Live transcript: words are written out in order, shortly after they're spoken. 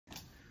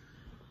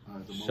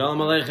Shalom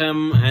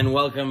Aleichem and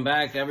welcome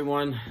back,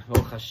 everyone.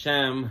 Baruch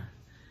Hashem.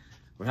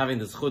 We're having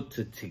the zchut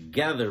to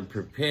together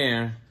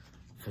prepare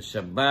for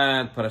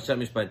Shabbat, Parashat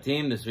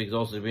Mishpatim. This week is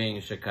also being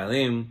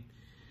Shekalim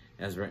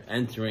as we're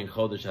entering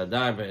Chodesh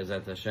Adar.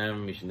 Be'ezat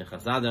Hashem,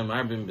 Mishnichas Adam,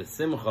 Arbim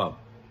B'Simcha.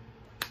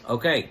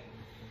 Okay,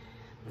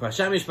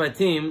 Parashat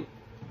Mishpatim.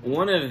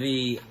 One of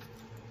the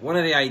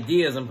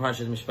ideas in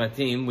Parashat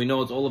Mishpatim, we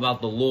know it's all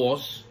about the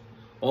laws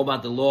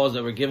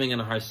that we're giving in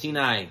Har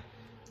Sinai.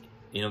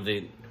 You know,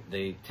 the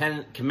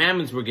 10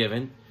 commandments were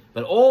given,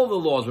 but all the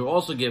laws were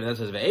also given. That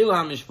says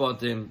Ve'elu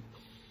Mishpatim.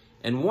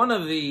 And one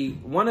of the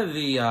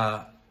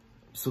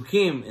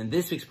psukim in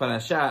this week's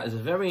parasha is a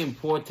very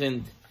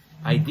important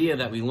idea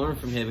that we learn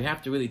from here. We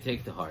have to really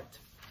take to heart.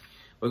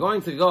 We're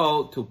going to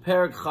go to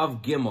Perek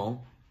Chav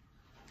Gimel,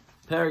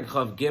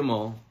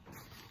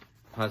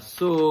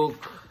 pasuk.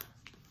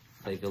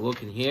 Take a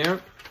look in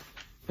here.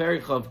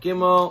 Perek Chav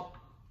Gimel,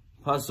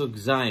 pasuk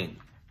Zayin.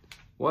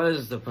 What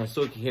does the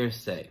pasuk here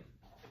say?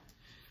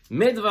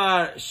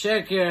 Midvar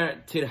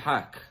sheker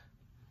tirhak.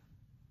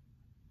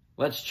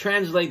 Let's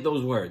translate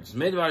those words.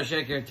 Midvar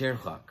sheker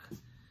tirhak.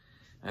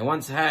 I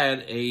once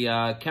had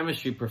a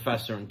chemistry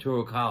professor in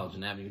Touro College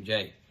in Avenue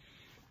J,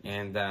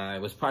 and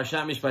it was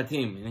Parashat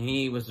Mishpatim, and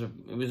he was a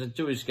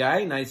Jewish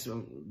guy, nice,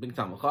 big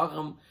Talmid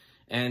Chacham,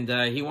 and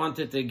he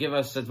wanted to give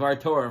us a Dvar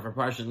Torah for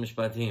Parashat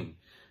Mishpatim.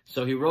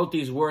 So he wrote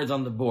these words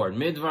on the board,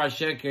 Midvar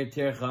sheker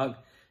tirhak,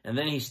 and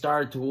then he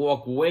started to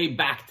walk way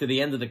back to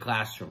the end of the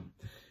classroom.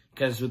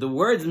 Because the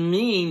words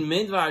mean,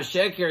 midvar,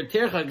 sheker,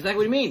 tircha, exactly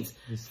what it means.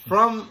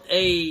 From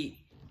a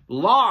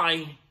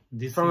lie,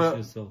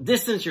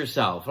 distance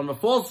yourself. From a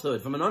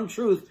falsehood, from an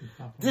untruth,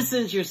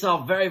 distance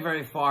yourself very,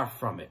 very far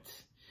from it.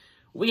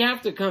 We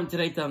have to come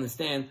today to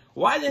understand,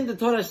 why didn't the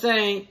Torah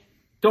say,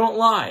 don't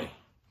lie?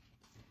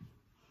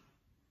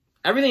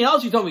 Everything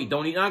else you told me,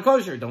 don't eat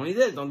non-kosher, don't eat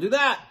this, don't do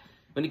that.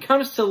 When it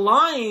comes to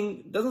lying,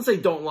 it doesn't say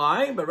don't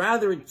lie, but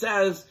rather it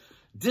says,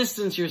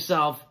 distance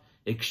yourself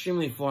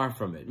extremely far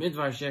from it.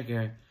 Midvar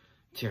sheker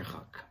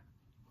tirchak.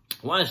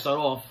 I want to start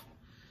off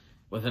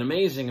with an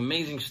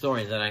amazing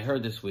story that I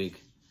heard this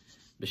week.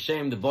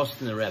 B'Shem the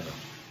Boston Rebbe.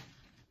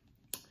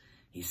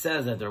 He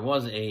says that there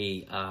was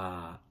a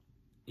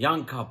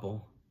young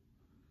couple.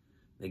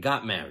 They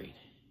got married,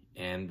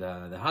 and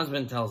the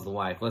husband tells the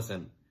wife,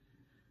 "Listen,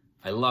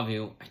 I love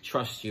you, I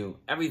trust you,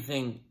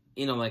 everything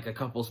like a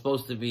couple's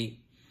supposed to be,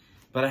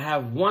 but I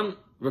have one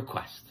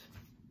request.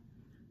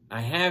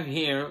 I have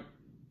here."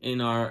 In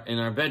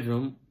our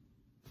bedroom,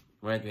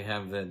 right? We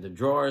have the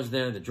drawers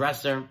there, the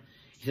dresser.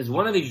 He says,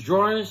 one of these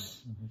drawers,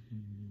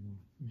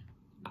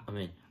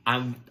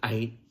 I'm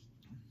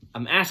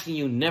asking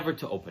you never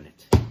to open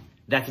it.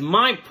 That's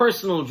my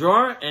personal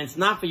drawer, and it's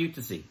not for you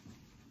to see.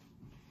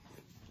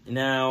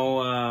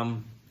 Now,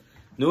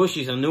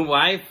 she's a new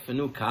wife, a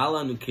new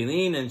kala, a new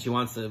kilin, and she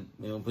wants to,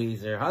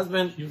 please her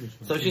husband.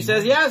 So she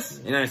says yes.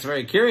 It's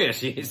very curious.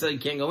 She said, you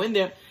can't go in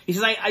there. He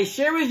says, I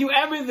share with you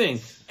everything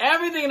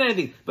and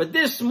anything. But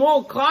this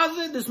small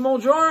closet, this small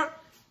drawer,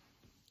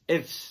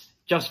 it's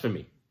just for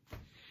me.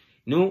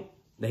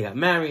 They got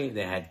married,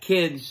 they had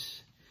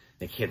kids,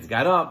 the kids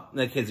got up,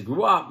 the kids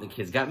grew up, the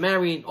kids got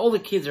married, all the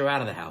kids are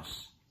out of the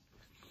house.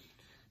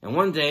 And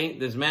one day,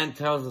 this man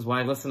tells his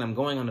wife, listen, I'm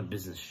going on a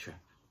business trip.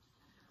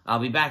 I'll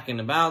be back in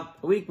about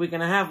a week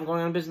and a half. I'm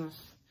going on business.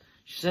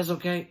 She says,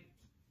 okay.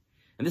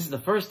 And this is the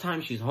first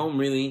time she's home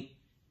really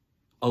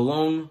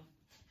alone.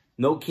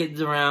 No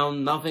kids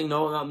around, nothing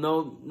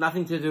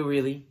to do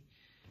really.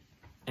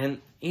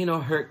 And,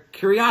 her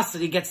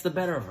curiosity gets the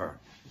better of her.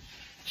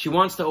 She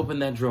wants to open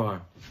that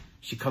drawer.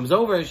 She comes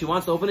over and she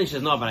wants to open it. She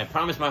says, no, but I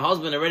promised my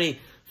husband already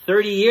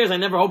 30 years I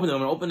never opened it. I'm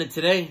going to open it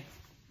today.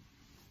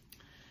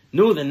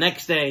 The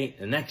next day,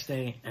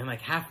 and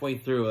like halfway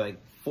through, like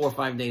 4 or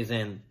 5 days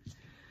in,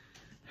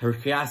 her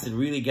curiosity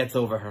really gets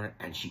over her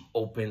and she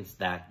opens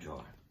that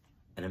drawer.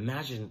 And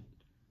imagine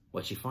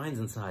what she finds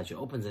inside. She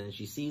opens it and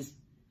she sees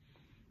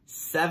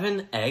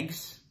 7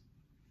 eggs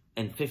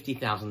and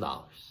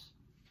 $50,000.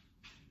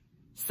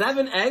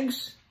 7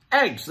 eggs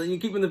that you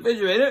keep in the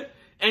refrigerator,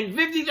 and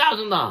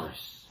 $50,000.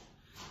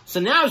 So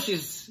now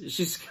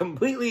she's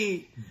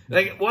completely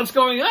like, what's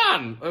going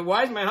on?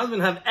 Why does my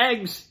husband have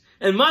eggs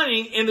and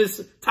money in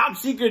this top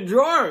secret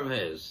drawer of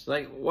his?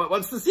 Like,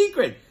 what's the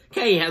secret?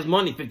 Okay, he has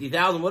money,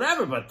 50,000,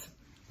 whatever, but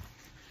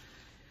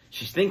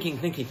she's thinking,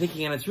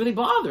 and it's really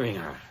bothering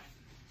her.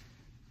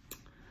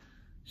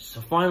 So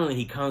finally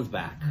he comes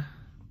back.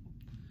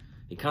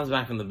 He comes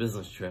back from the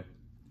business trip,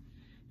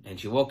 and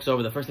she walks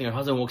over. The first thing her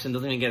husband walks in,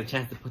 doesn't even get a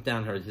chance to put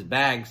down his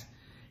bags,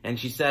 and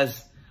she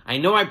says, I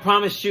know I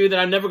promised you that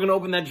I'm never going to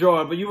open that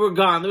drawer, but you were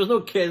gone. There was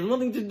no kids,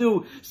 nothing to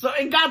do. So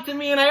it got to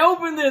me, and I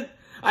opened it.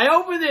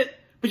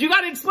 But you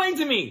got to explain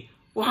to me,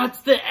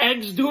 what's the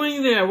eggs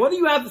doing there? What do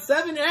you have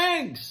 7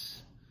 eggs?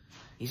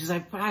 He says,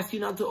 I asked you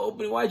not to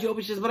open it. Why did you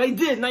open it? She says, but I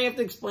did. Now you have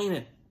to explain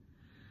it.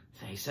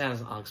 So he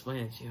says, I'll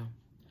explain it to you.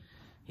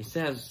 He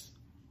says,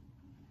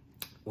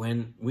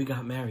 when we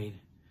got married,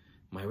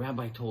 my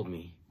rabbi told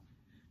me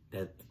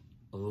that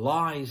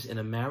lies in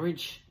a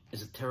marriage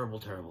is a terrible,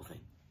 terrible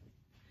thing.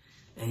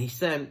 And he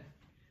said,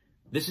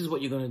 this is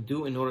what you're going to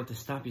do in order to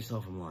stop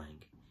yourself from lying.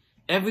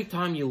 Every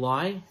time you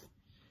lie,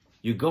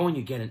 you go and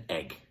you get an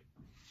egg.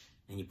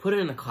 And you put it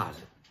in the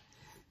closet.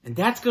 And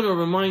that's going to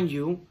remind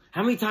you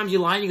how many times you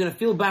lie, you're going to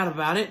feel bad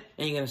about it,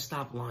 and you're going to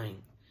stop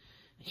lying.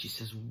 And she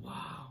says,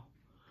 wow,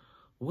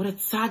 what a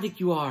tzaddik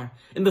you are.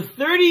 In the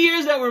 30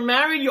 years that we're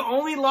married, you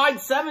only lied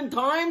 7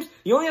 times?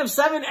 You only have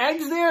 7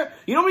 eggs there?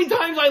 You know how many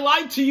times I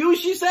lied to you,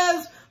 she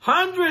says?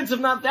 Hundreds, if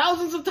not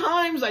thousands of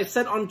times. I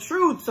said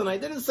untruths, and I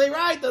didn't say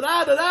right,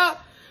 da-da-da-da.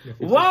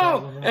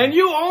 Wow, and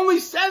you only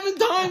 7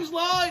 times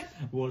lied.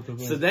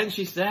 So then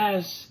she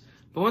says,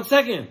 but one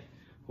second,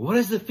 what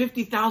is the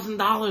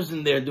 $50,000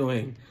 in there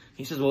doing?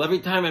 He says, well, every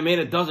time I made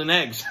a dozen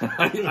eggs,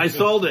 I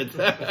sold it.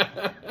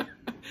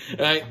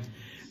 Right?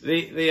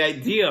 The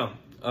idea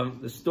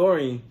of the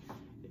story,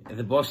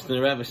 the Boston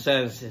Rebbe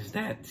says, is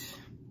that's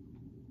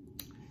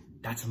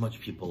how much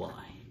people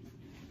lie.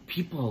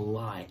 People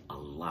lie a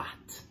lot.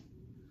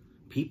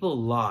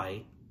 People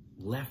lie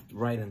left,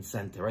 right, and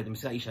center, right? The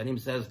Messiah Yishanim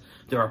says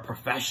there are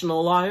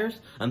professional liars,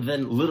 and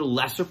then little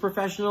lesser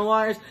professional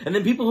liars, and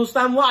then people who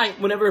stand lie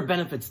whenever it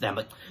benefits them.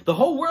 But the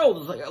whole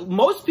world is like,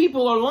 most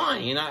people are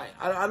lying, and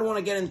I don't want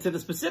to get into the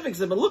specifics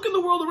of it, but look in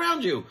the world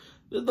around you.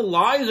 The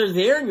lies are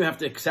there, and you have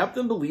to accept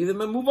them, believe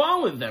them, and move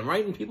on with them,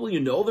 right? And people, you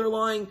know they're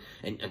lying,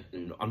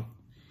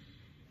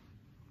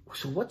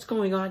 so what's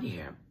going on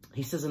here?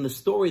 He says in the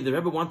story, the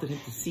Rebbe wanted him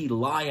to see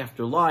lie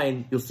after lie,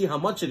 and you'll see how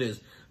much it is.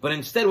 But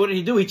instead, what did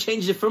he do? He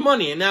changed it for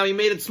money, and now he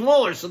made it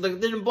smaller, so that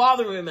it didn't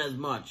bother him as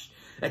much.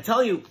 I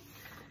tell you,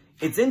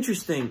 it's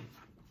interesting.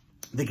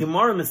 The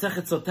Gemara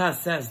Masechet Sotah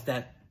says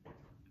that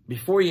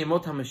before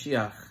Yemot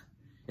HaMashiach,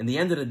 in the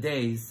end of the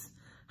days,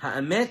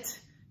 Ha'emet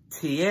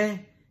tiyeh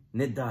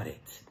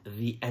nedaret.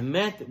 The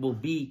emet will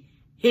be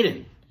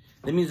hidden.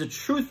 That means the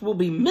truth will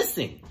be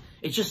missing.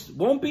 It just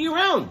won't be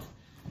around.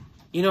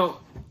 You know,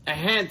 I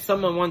had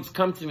someone once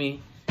come to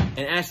me and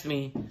ask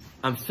me,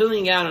 I'm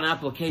filling out an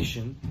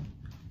application.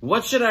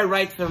 What should I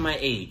write for my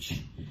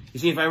age? You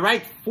see, if I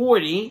write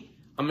 40,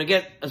 I'm going to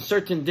get a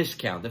certain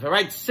discount. If I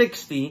write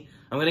 60,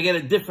 I'm going to get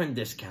a different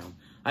discount.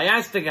 I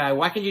asked the guy,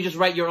 why can't you just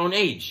write your own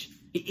age?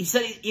 He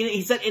said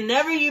it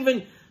never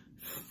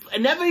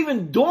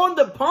even dawned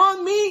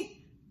upon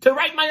me to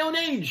write my own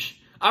age.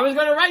 I was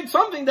going to write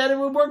something that it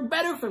would work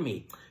better for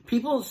me.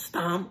 People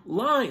stop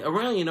lying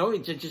around, you know,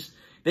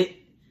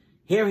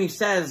 here he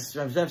says,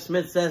 Rav Zev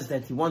Smith says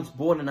that he once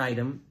bought an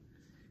item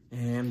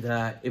and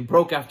it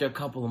broke after a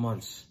couple of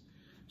months.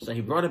 So he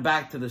brought it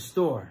back to the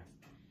store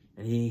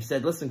and he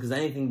said, listen, because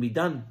anything can be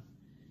done.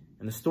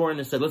 And the store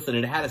owner said, listen,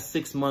 it had a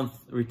 6-month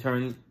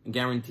return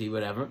guarantee,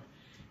 whatever,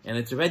 and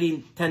it's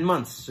already 10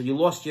 months. So you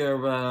lost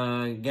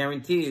your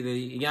guarantee.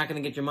 You're not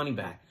going to get your money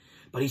back.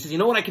 But he says, you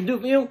know what I can do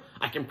for you?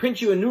 I can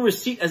print you a new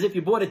receipt as if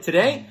you bought it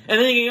today, and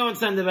then you can go and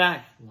send it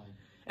back.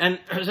 And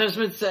Rav Zev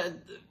Smith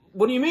said,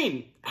 what do you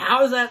mean?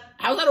 How's that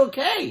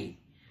okay?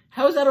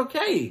 How is that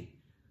okay?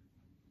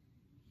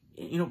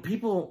 You know,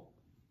 people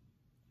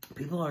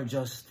are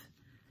just,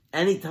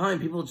 anytime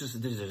people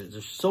just,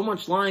 there's so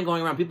much lying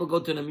going around. People go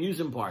to an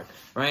amusement park,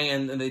 right?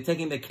 And they're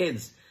taking their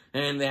kids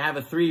and they have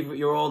a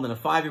 3-year-old and a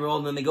 5-year-old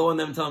and then they go in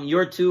them and tell them,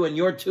 you're 2 and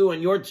you're 2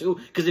 and you're 2.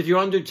 Because if you're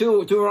under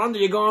 2 or under,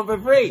 you're going for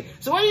free.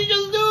 So what do you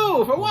just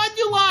do? For what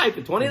you lie?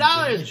 For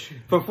 $20?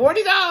 For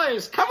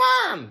 $40? Come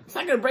on. It's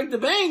not going to break the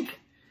bank,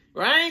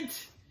 right?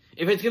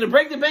 If it's going to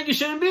break the bank, you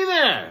shouldn't be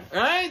there,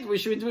 right? We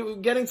should be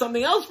getting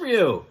something else for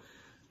you,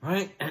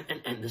 right?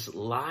 And this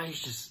lies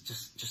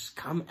just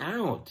come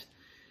out,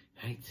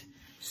 right?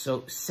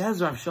 So says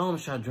Rav Shalom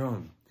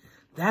Shadron,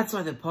 that's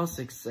why the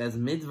pasuk says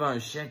midvar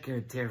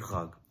sheker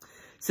terchag.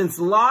 Since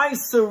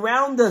lies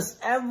surround us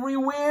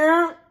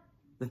everywhere,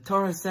 the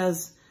Torah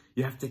says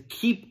you have to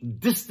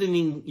keep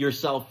distancing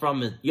yourself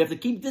from it. You have to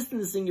keep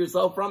distancing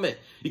yourself from it.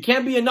 You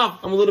can't be enough.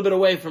 I'm a little bit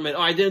away from it.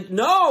 Oh, I didn't.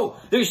 No,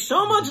 there's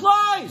so much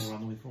lies.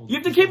 You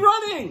have to keep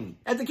running. You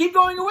have to keep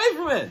going away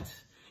from it.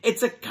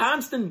 It's a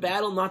constant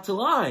battle not to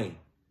lie.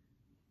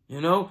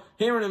 You know,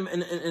 here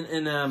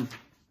in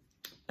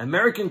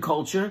American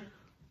culture,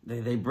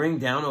 they bring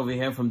down over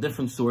here from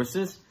different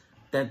sources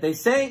that they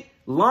say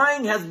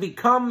lying has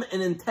become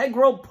an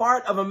integral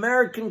part of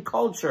American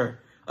culture.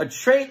 A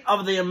trait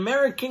of the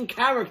American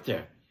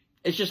character.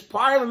 It's just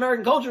part of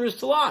American culture is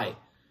to lie.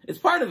 It's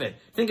part of it.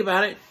 Think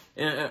about it.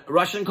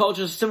 Russian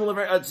culture is similar.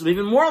 It's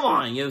even more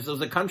lying. It was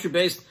a country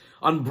based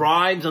on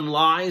bribes and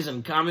lies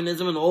and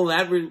communism and all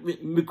that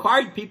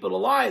required people to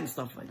lie and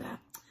stuff like that.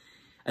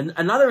 And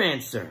another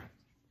answer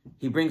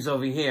he brings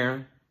over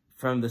here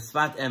from the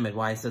Sfat Emet,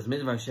 why he says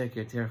midvar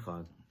sheker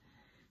terchad.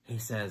 He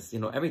says, you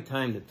know, every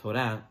time the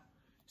Torah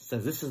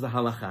says this is the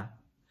halacha,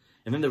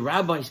 and then the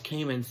rabbis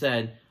came and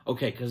said,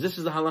 okay, because this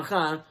is the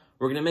halacha,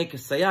 we're going to make a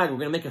sayag, we're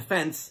going to make a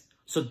fence,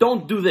 so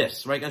don't do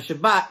this, right? On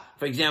Shabbat,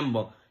 for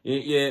example,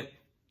 you're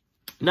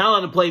not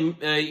allowed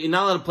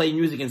to play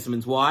music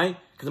instruments. Why?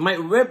 Because it might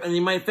rip and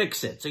you might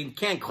fix it. So you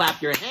can't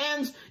clap your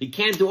hands, you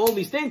can't do all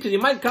these things, because you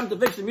might come to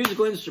fix a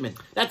musical instrument.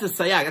 That's a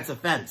sayag, that's a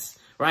fence,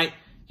 right?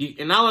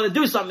 You're not allowed to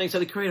do something, so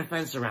they create a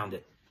fence around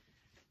it.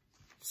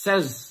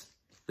 Says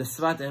the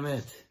Sfat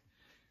Emet,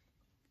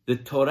 The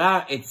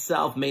Torah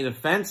itself made a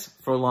fence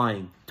for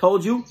lying.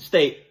 Told you,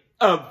 stay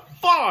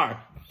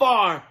far,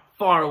 far,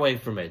 far away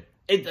from it.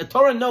 The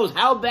Torah knows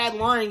how bad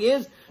lying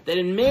is, that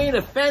it made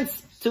a fence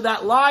to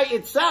that lie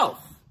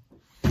itself.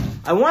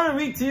 I want to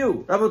read to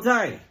you,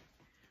 Rabotai,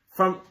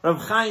 from Rav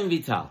Chaim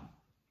Vital,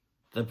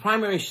 the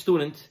primary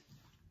student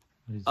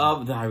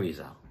of the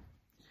Harizal.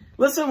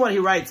 Listen what he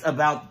writes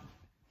about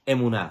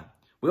emunah.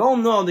 We all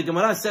know the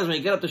Gemara says when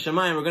you get up to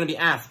Shemayim, we're going to be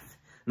asked,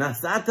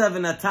 Nasata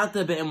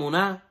v'natata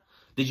be'emunah?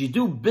 Did you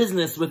do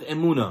business with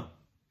emunah?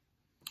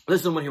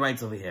 Listen what he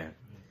writes over here.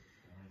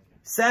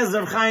 Says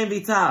Rav Chaim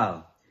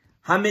Vital,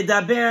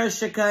 Hamidaber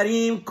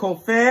shekarim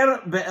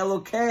kofer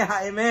be'elokei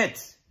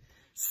ha'emet.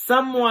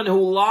 Someone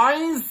who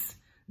lies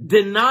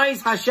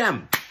denies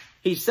Hashem.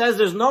 He says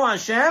there's no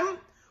Hashem.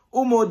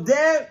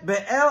 Umodeh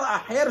be'el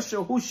aher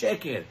shehu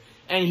sheker.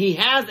 And he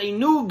has a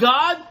new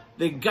God.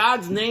 The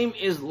God's name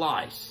is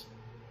lies.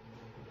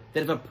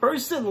 That if a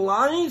person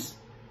lies,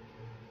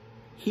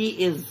 he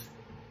is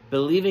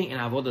believing in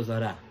Avodah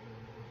Zarah.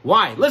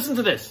 Why? Listen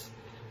to this.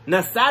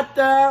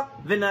 Nasata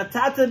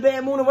v'natata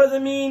be'emunah. What does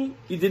it mean?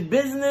 You did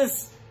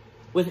business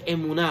with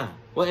emunah.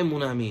 What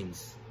emunah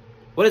means?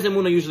 What does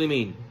emunah usually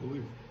mean?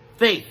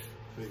 Faith.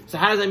 So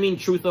how does that mean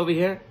truth over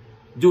here?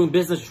 Doing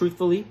business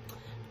truthfully?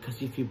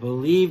 Because if you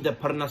believe that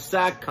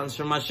parnasah comes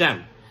from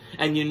Hashem,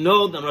 and you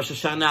know that Rosh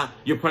Hashanah,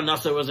 your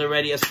parnasah was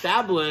already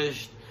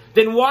established,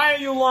 then why are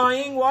you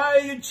lying? Why are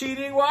you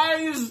cheating? Why are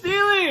you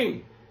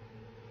stealing?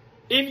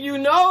 If you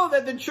know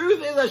that the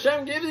truth is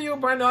Hashem gives you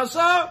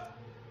parnasah,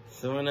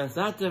 so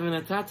nasata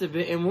v'natata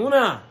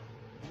be'emunah,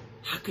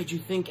 how could you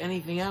think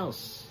anything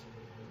else?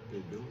 Pay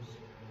bills.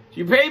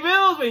 You pay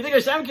bills, but you think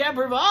Hashem can't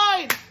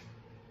provide?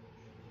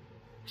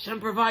 Hashem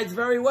provides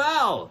very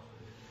well.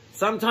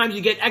 Sometimes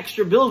you get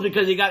extra bills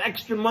because you got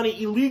extra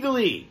money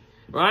illegally,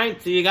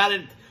 right? So you got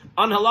it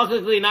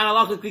unhalakhically,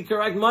 not halakhically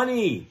correct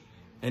money.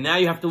 And now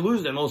you have to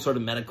lose them. All sort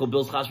of medical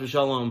bills, chas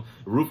v'shalom,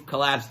 roof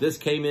collapse, this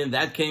came in,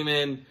 that came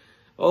in.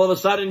 All of a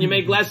sudden you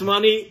make less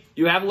money,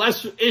 you have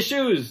less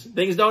issues.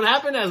 Things don't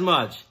happen as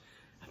much.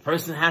 A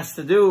person has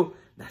to do,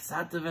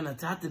 nasata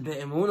v'natata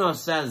be'emunah,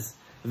 says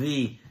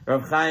the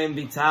Rav Chaim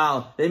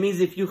Vital. That means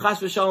if you chas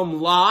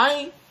v'shalom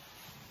lie,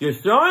 you're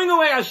throwing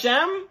away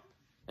Hashem,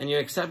 and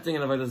you're accepting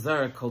an avodah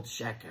zarah called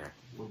sheker.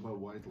 What about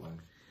white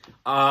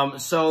lie?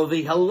 So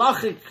the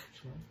halachic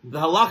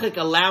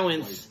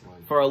allowance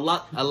for a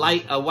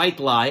white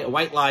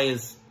lie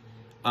is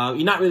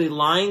you're not really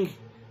lying,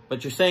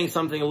 but you're saying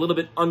something a little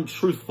bit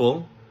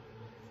untruthful.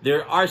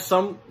 There are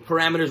some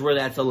parameters where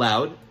that's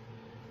allowed.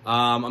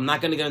 I'm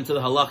not going to get into the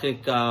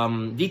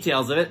halachic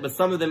details of it, but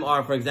some of them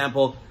are, for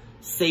example,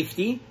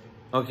 safety.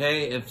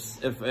 Okay,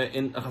 if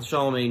in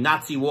a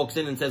Nazi walks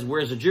in and says,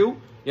 "Where's a Jew?"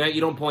 Yeah,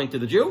 you don't point to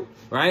the Jew,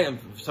 right?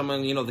 If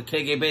someone, the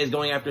KGB is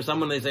going after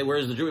someone, they say,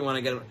 "Where's the Jew?" We want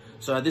to get.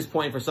 So at this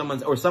point, for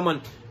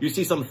someone, you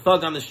see some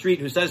thug on the street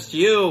who says to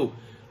you,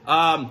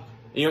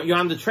 you're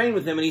on the train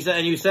with him, and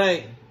you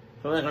say,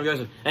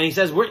 and he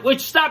says,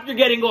 "Which stop you're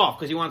getting off?"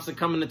 Because he wants to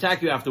come and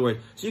attack you afterward.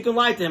 So you can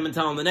lie to him and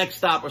tell him the next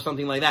stop or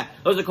something like that.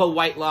 Those are called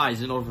white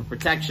lies in order for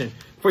protection.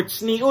 For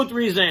tzniut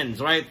reasons,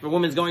 right? For a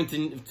woman's going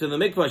to the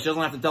mikvah, she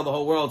doesn't have to tell the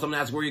whole world. Someone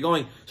asks where you're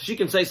going, so she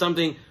can say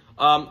something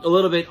a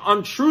little bit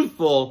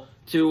untruthful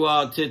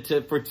for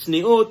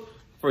tzniut,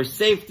 for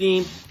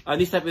safety,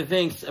 these type of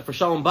things, for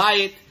shalom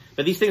bayit.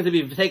 But these things to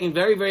be taken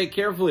very, very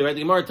carefully, right?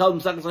 The Gemara tells him,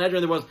 Second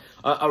Sanhedrin, there was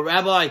a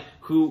rabbi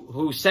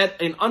who said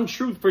an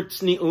untruth for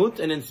tzniut,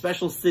 and in a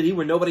special city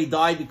where nobody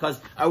died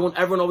because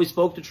everyone always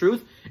spoke the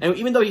truth. And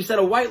even though he said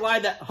a white lie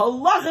that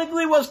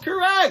halachically was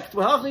correct,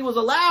 halachically was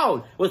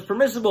allowed, was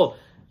permissible,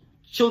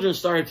 children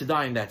started to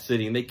die in that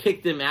city, and they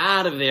kicked him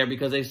out of there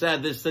because they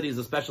said this city is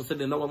a special city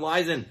that no one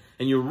lies in,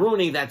 and you're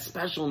ruining that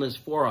specialness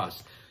for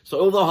us. So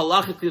although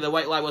halachically the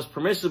white lie was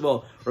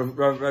permissible, Rav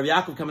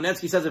Yaakov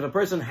Kamenetsky says if a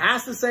person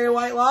has to say a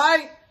white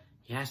lie,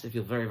 he has to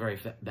feel very, very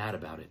bad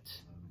about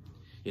it.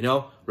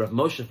 Rav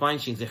Moshe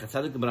Feinstein, Zechat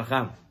Tzadik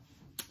L'Bracha,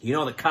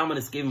 the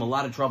communists gave him a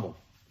lot of trouble.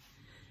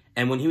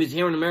 And when he was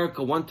here in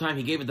America, one time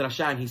he gave a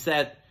drasha and he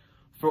said,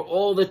 for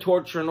all the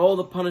torture and all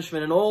the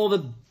punishment and all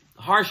the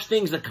harsh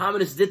things the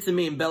communists did to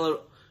me in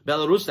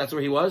Belarus, that's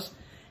where he was,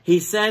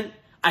 he said,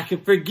 I can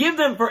forgive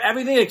them for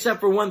everything except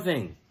for one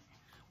thing.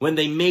 When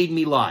they made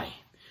me lie.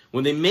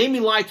 When they made me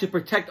lie to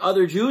protect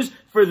other Jews,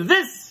 for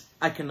this,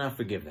 I cannot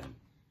forgive them.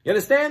 You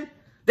understand?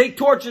 They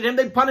tortured him,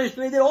 they punished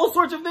him, they did all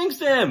sorts of things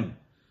to him.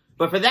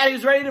 But for that, he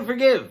was ready to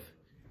forgive.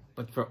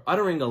 But for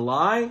uttering a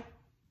lie,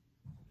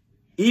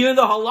 even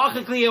though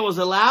halachically it was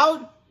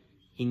allowed,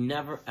 he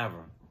never,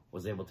 ever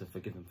was able to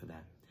forgive him for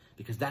that.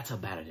 Because that's how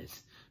bad it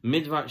is.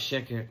 Midvar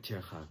sheker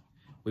tircha.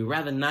 We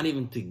rather not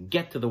even to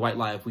get to the white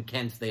lie if we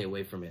can stay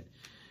away from it.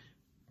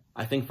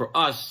 I think for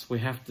us, we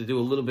have to do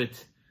a little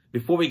bit.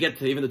 Before we get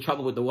to even the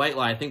trouble with the white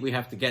lie, I think we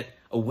have to get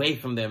away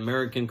from the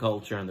American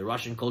culture and the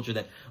Russian culture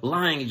that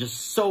lying is just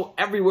so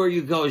everywhere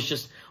you go. It's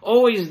just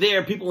always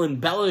there. People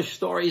embellish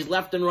stories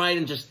left and right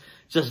and just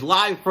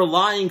lie for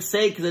lying's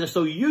sake because they're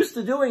so used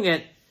to doing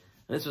it.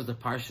 And this was the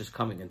Parshas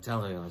coming and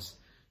telling us,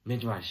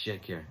 Midrash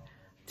Shekir,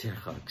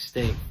 tirchak,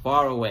 stay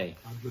far away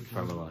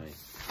from a lie.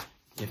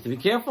 You have to be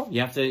careful.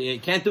 You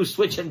can't do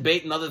switch and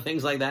bait and other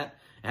things like that.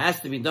 It has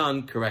to be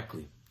done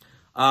correctly.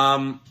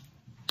 I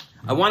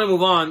want to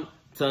move on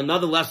to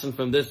another lesson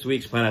from this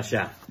week's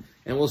Parashat.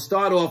 And we'll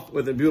start off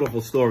with a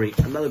beautiful story.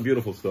 Another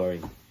beautiful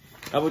story.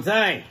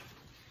 Rabotai,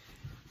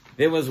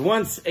 there was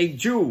once a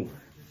Jew,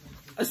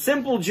 a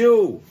simple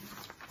Jew,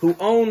 who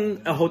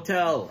owned a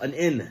hotel, an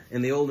inn,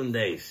 in the olden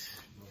days.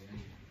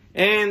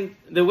 And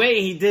the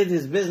way he did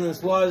his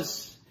business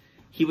was,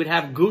 he would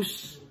have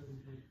goose,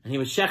 and he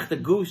would shecht the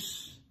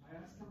goose,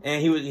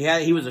 and he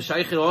was a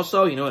sheikh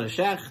also, you know what a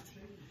shecht,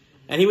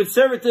 and he would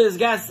serve it to his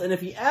guests, and if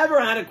he ever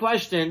had a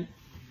question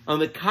on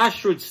the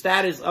kashrut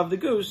status of the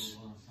goose,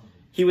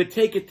 he would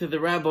take it to the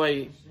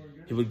rabbi.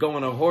 He would go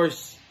on a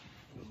horse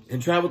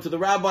and travel to the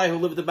rabbi who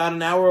lived about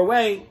an hour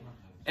away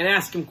and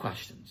ask him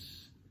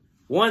questions.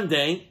 One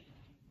day,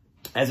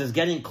 as it's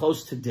getting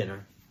close to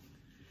dinner,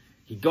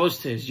 he goes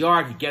to his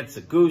yard, he gets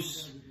a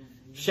goose,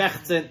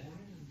 shechts it,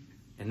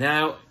 and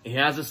now he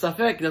has a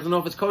safek. He doesn't know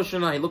if it's kosher or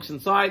not. He looks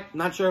inside,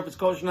 not sure if it's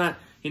kosher or not.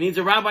 He needs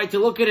a rabbi to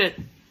look at it.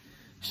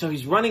 So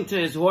he's running to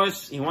his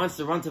horse. He wants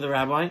to run to the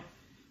rabbi.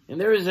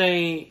 And there is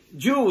a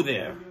Jew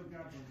there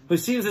who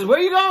sees and says, "Where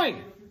are you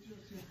going?"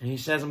 And he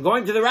says, "I'm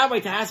going to the rabbi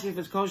to ask you if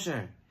it's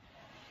kosher."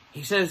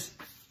 He says,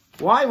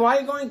 Why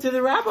are you going to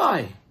the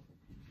rabbi?"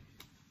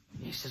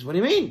 He says, "What do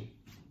you mean?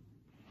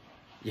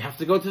 You have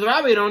to go to the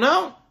rabbi, you don't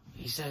know?"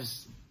 He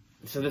says,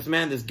 so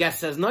this guest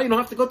says, "No, you don't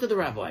have to go to the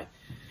rabbi."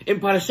 In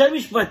Parashat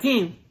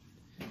Mishpatim,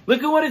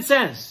 look at what it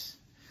says.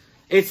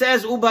 It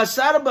says,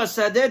 "Ubasar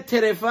basadeh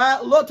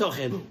terefa lo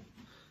tochelu."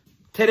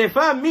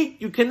 Terefa,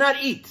 meat, you cannot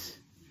eat.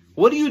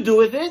 What do you do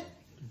with it?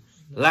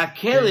 La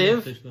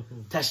kelev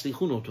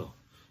tashlichunoto.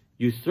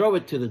 You throw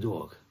it to the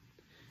dog.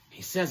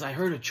 He says, "I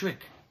heard a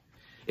trick.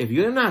 If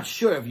you're not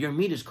sure if your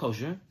meat is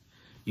kosher,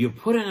 you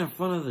put it in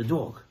front of the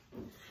dog.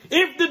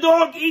 If the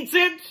dog eats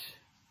it,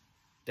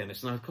 then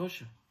it's not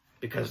kosher.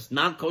 Because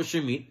not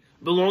kosher meat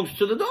belongs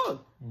to the dog.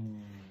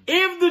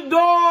 If the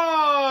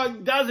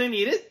dog doesn't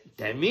eat it,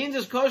 that means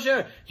it's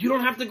kosher. You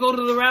don't have to go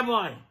to the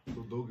rabbi." The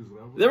dog is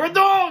rabbi? They're a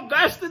dog.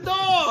 That's the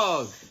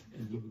dog.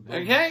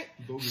 Okay?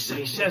 So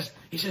he says,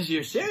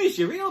 "You're serious?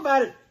 You're real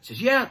about it?" He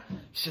says, "Yeah."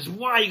 He says,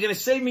 "Why? You're going to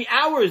save me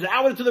hours.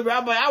 Hour to the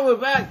rabbi, hour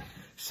back."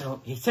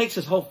 So he takes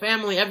his whole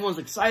family. Everyone's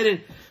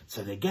excited.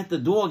 So they get the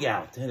dog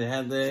out. They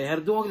had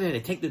a dog there. They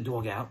take the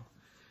dog out.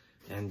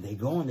 And they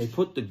go and they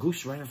put the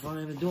goose right in front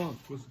of the dog.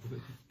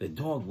 The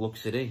dog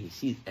looks at it. He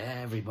sees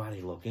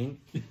everybody looking.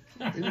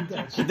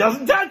 He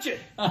doesn't touch it.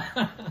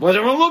 But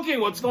everyone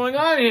looking. What's going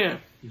on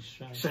here?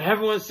 So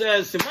everyone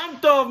says, "Siman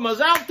tov,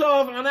 mazal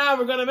tov," and now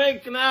we're going to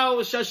make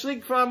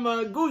shashlik from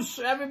goose.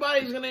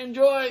 Everybody's going to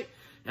enjoy.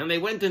 And they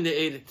went and they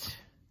ate it.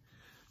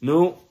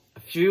 No, a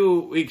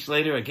few weeks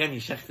later, again, he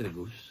shechted a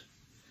goose.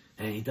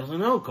 And he doesn't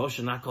know,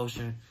 kosher, not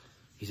kosher.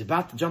 He's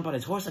about to jump on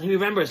his horse and he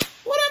remembers,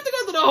 "What do I have to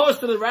go to the horse,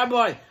 to the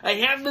rabbi? I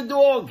have the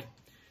dog."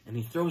 And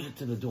he throws it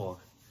to the dog.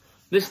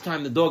 This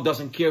time the dog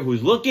doesn't care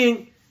who's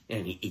looking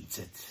and he eats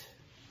it.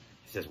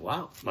 He says,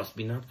 "Wow, must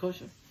be not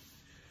kosher."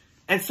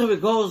 And so it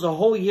goes a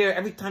whole year.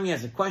 Every time he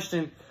has a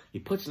question, he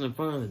puts it in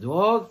front of the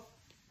dog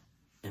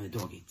and the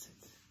dog eats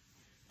it.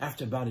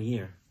 After about a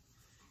year,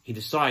 he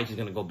decides he's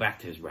going to go back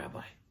to his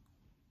rabbi.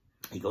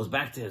 He goes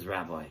back to his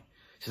rabbi. He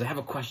says, "I have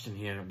a question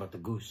here about the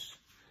goose."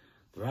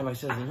 The rabbi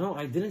says, "No,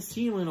 I didn't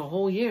see you in a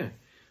whole year.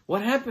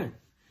 What happened?"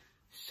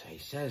 So he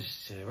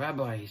says,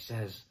 "Rabbi," he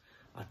says,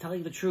 "I'll tell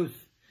you the truth.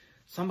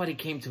 Somebody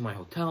came to my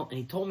hotel and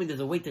he told me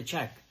there's a way to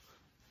check."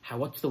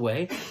 What's the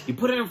way? You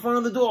put it in front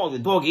of the dog. The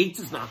dog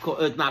eats, it's not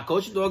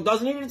kosher. The dog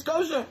doesn't eat it, it's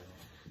kosher.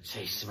 So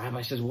the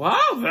rabbi says,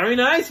 "Wow, very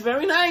nice,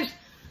 very nice.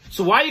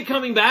 So why are you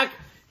coming back?"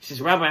 He says,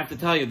 "Rabbi, I have to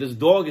tell you, this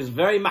dog is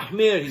very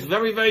mahmir. He's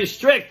very, very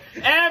strict.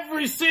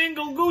 Every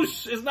single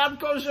goose is not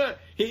kosher.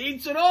 He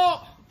eats it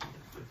all."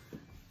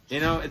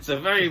 You know, it's a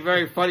very,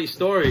 very funny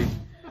story.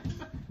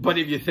 But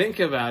if you think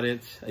about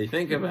it,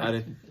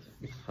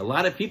 a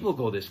lot of people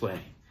go this way.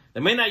 They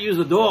may not use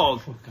a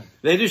dog.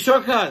 They do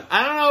shortcut.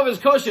 "I don't know if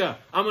it's kosher.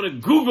 I'm going to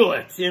Google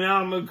it.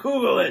 I'm going to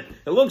Google it.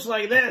 It looks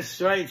like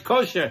this, right? It's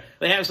kosher."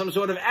 They have some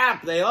sort of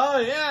app.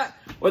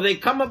 Or they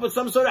come up with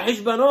some sort of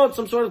hishbanot,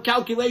 some sort of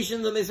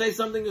calculations, and they say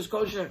something is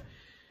kosher.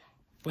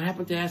 What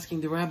happened to asking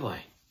the rabbi?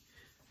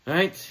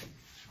 Right?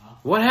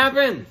 What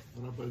happened?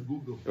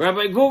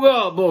 Rabbi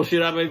Google.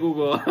 Bullshit, Rabbi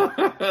Google.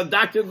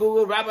 Dr.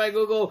 Google, Rabbi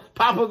Google,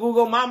 Papa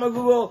Google, Mama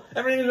Google.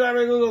 Everything is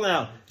Rabbi Google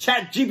now.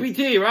 Chat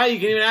GPT, right? You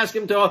can even ask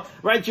him to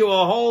write you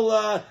a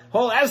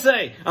whole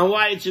essay on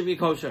why it should be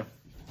kosher.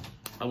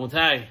 I will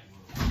tell you.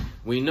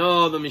 We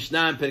know the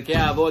Mishnah in Pirkei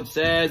Avot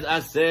says,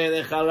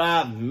 "Aseh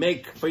lecharav,"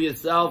 make for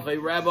yourself a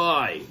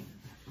rabbi.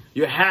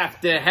 You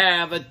have to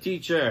have a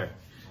teacher.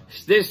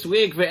 This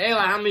week,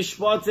 ve'ela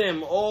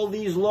ha-mishpatim, all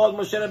these laws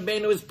Moshe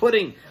Rabbeinu is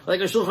putting, like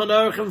a Shulchan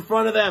Aruch in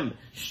front of them,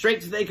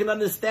 straight so they can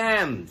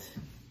understand.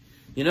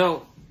 You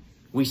know,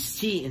 we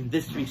see in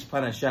this week's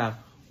Parashat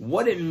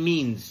what it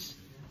means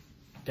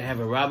to have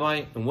a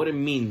rabbi and what it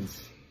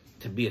means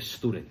to be a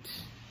student.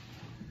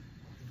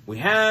 We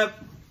have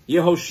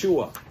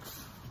Yehoshua.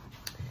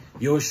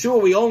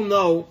 Yehoshua, we all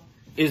know,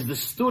 is the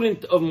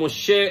student of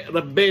Moshe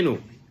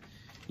Rabbeinu.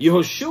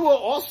 Yehoshua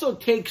also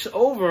takes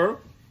over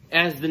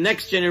as the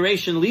next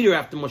generation leader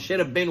after Moshe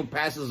Rabbeinu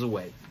passes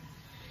away.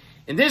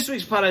 In this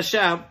week's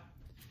Parashat,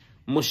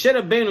 Moshe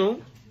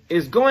Rabbeinu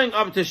is going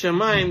up to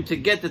Shemayim to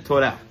get the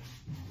Torah.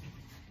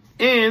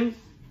 And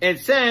it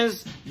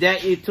says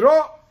that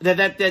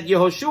that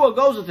Yehoshua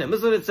goes with him. This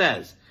is what it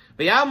says.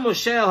 V'yam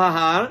Moshe el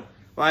hahar,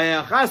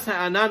 v'yachas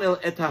ha'anan el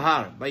et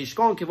hahar,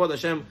 v'yishkon kivod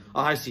Hashem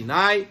al har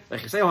Sinai,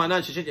 v'yichiseu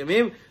ha'anan sheshet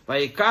yamim,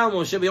 v'yikal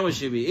Moshe b'yom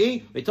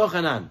ha'shivi'i, v'yitoch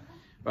hanan.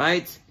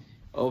 Right?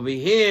 Over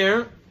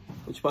here,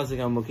 which passage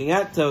I'm looking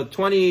at? So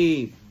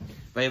 20,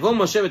 v'yivol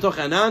Moshe v'yitoch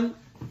hanan,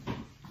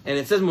 and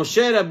it says Moshe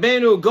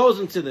Rabbeinu goes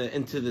into the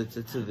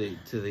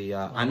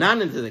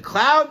Anan, into the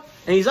cloud,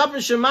 and he's up in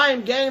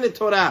Shemayim getting the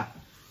Torah.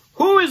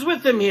 Who is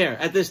with him here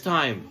at this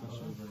time?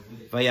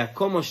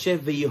 Vayakom Moshe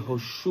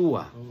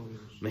veYehoshua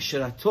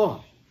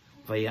Mesherato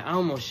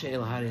Vayal Moshe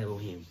el Har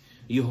Elohim.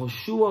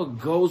 Yehoshua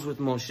goes with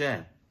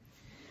Moshe,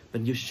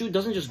 but Yehoshua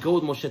doesn't just go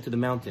with Moshe to the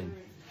mountain.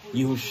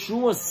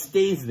 Yehoshua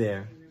stays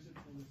there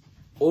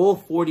all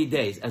 40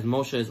 days as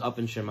Moshe is up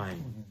in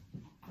Shemayim.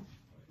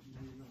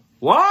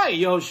 Why,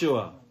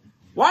 Yehoshua?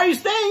 Why are you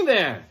staying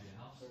there?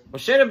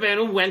 Moshe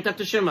Rabbeinu went up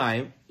to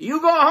Shemayim.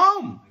 You go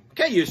home.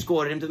 Okay, you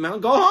escorted him to the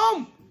mountain. Go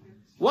home.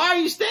 Why are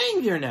you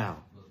staying there now?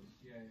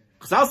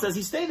 Chazal says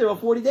he stayed there all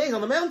 40 days on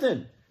the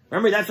mountain.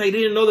 Remember, that's why he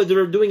didn't know that they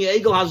were doing an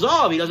Egel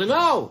Hazav. He doesn't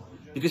know.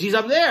 Because he's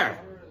up there.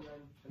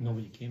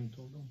 Nobody came and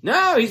told him?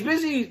 No, he's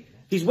busy.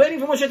 He's waiting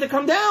for Moshe to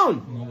come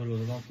down. Nobody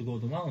was allowed to go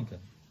to the mountain.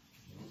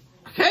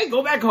 Okay,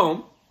 go back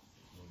home.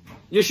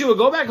 Yeshua,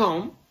 go back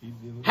home.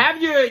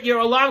 Have your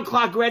alarm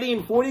clock ready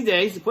in 40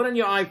 days. Put on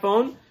your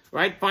iPhone,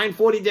 right? Find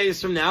 40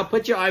 days from now.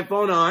 Put your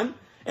iPhone on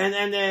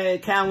and the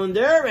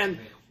calendar, and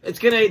it's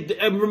going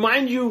to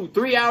remind you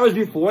 3 hours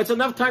before. It's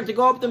enough time to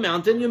go up the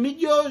mountain. You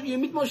meet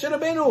Moshe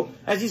Rabbeinu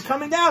as he's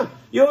coming down.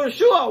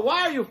 Yehoshua,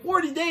 why are you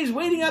 40 days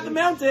waiting at the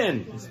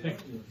mountain?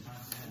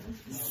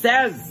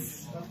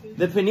 Says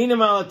the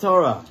Peninim al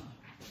Torah.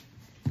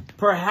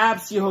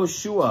 Perhaps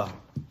Yehoshua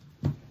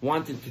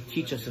wanted to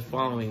teach us the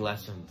following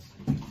lessons.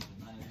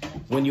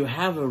 When you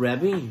have a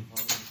Rebbe,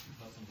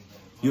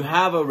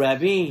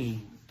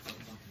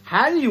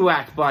 how do you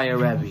act by a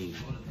Rebbe?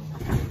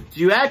 Do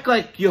you act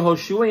like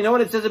Yehoshua? You know what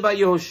it says about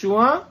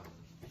Yehoshua?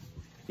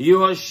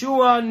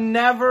 Yehoshua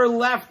never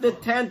left the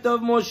tent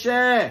of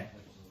Moshe.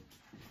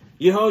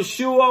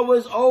 Yehoshua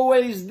was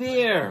always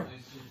there.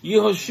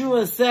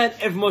 Yehoshua said,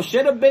 if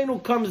Moshe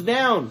Rabbeinu comes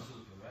down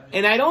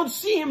and I don't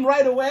see him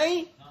right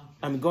away,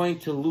 I'm going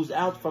to lose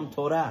out from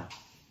Torah.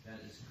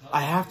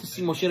 I have to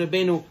see Moshe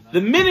Rabbeinu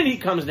the minute he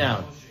comes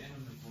down.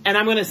 And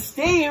I'm going to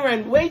stay here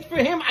and wait for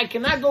him. I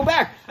cannot go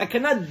back. I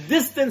cannot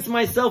distance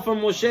myself from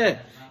Moshe.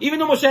 Even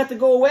though Moshe had to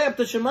go away up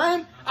to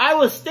Shemayim, I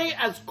will stay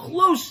as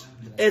close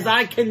as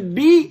I can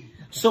be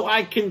so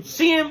I can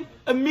see him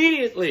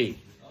immediately.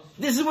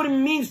 This is what it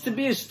means to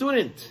be a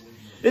student.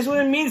 This is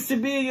what it means to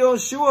be a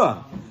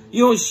Yehoshua.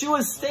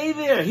 Yehoshua stayed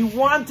there. He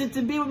wanted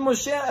to be with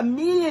Moshe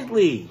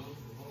immediately.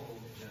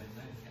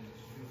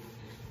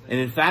 And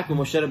in fact, when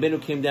Moshe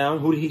Rabbeinu came down,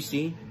 who did he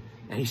see?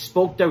 And he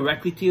spoke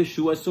directly to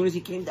Yeshua as soon as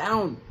he came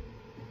down.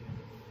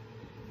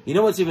 You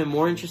know what's even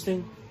more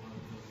interesting?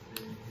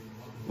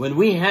 When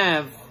we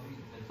have,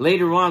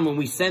 later on, when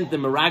we send the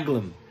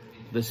Meraglim,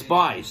 the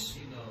spies,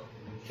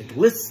 it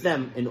lists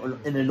them in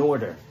an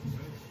order.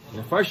 And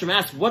the Farshim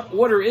asks, what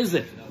order is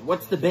it?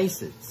 What's the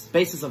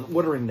basis of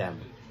ordering them?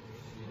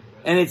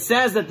 And it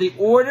says that the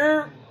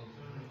order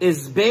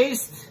is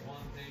based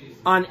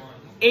on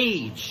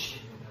age.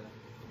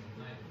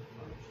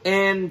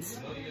 And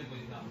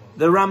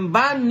the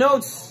Ramban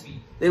notes,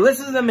 they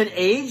listed them in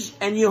age,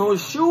 and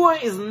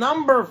Yehoshua is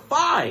number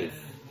 5.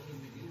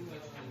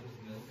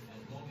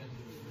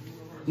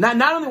 Not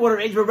in the order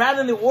of age, but rather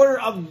in the order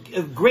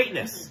of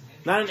greatness.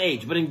 Not in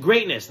age, but in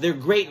greatness. Their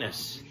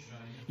greatness.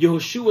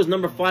 Yehoshua is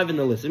number 5 in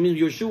the list. It means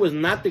Yehoshua was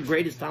not the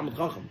greatest Talmid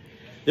Chacham.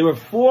 There were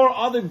 4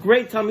 other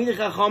great Talmidei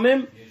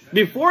Chachamim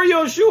before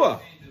Yehoshua.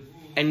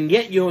 And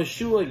yet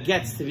Yehoshua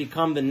gets to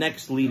become the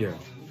next leader.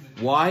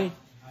 Why?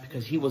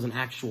 Because he was an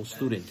actual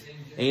student.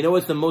 And you know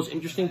what's the most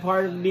interesting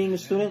part of being a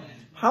student?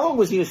 How long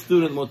was he a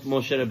student, Moshe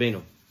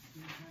Rabbeinu?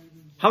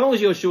 How long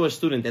was Yehoshua a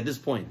student at this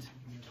point?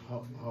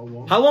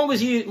 How long was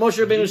he Moshe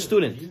Rabbeinu's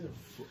student?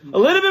 A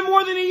little bit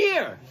more than a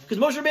year. Because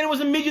Moshe Rabbeinu was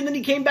a midyan, then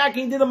he came back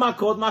and he did a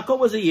Makot. Makot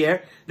was a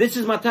year. This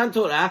is Matan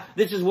Torah.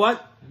 This is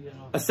what?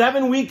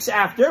 7 weeks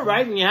after,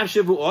 right? And you have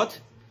Shavuot.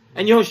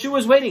 And Yehoshua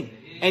is waiting.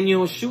 And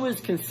Yehoshua is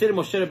considered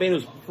Moshe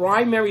Rabbeinu's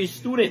primary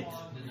student.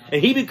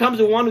 And he becomes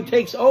the one who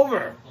takes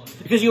over.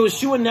 Because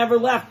Yehoshua never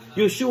left.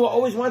 Yehoshua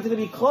always wanted to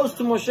be close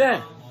to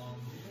Moshe.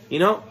 You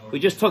know, we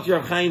just talked to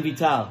Rav Chaim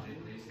Vital.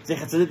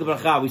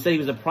 We said he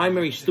was a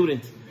primary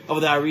student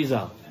of the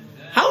Arizal.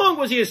 How long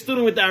was he a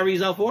student with the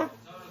Arizal for?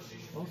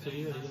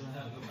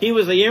 He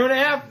was a year and a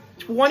half,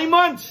 20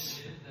 months.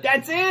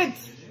 That's it.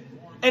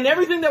 And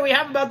everything that we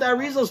have about the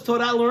Arizal's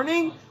Torah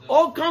learning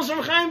all comes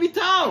from Chaim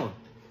Vital.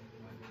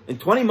 In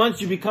 20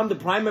 months you become the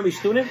primary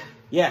student?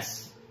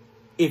 Yes.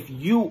 if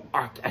you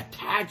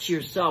attach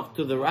yourself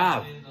to the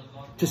Rav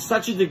to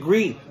such a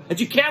degree that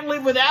you can't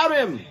live without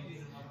him,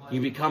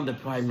 you become the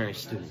primary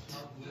student.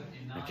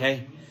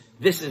 Okay?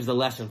 This is the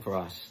lesson for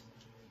us.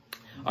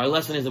 Our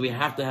lesson is that we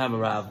have to have a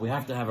Rav, we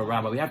have to have a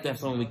rabbi, we have to have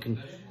someone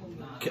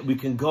we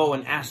can go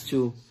and ask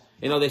to.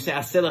 You know, they say,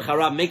 Aselech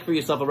harab, make for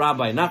yourself a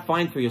rabbi, not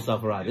find for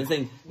yourself a rabbi. It's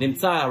saying,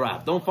 Nimtza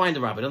harab, don't find a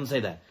rabbi, it doesn't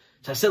say that.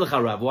 It's Aselech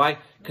harab. Why?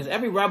 Because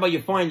every rabbi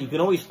you find, you can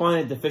always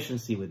find a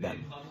deficiency with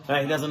them.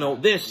 Right? He doesn't know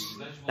this.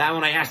 That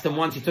one I asked him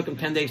once, he took him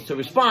 10 days to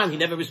respond, he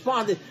never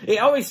responded.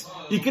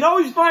 You can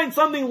always find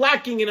something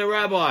lacking in a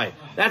rabbi.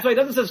 That's why it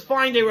doesn't say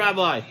find a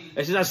rabbi.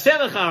 It says,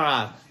 Aselech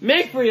harab,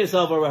 make for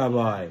yourself a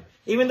rabbi.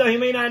 Even though he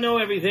may not know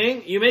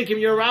everything, you make him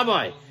your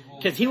rabbi.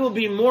 Because he will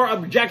be more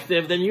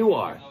objective than you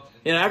are.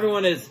 You know,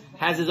 everyone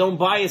has his own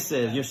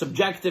biases. You're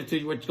subjective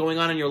to what's going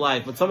on in your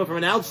life. But someone from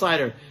an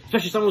outsider,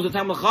 especially someone who's a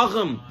Talmid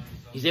Chacham,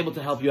 he's able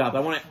to help you out. But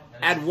I want to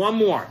add one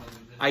more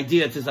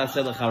idea to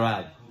Aselech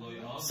harab.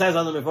 Says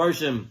on the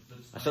Mefarshim,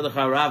 Aselech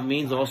harab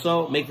means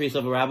also make for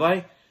yourself a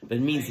rabbi, but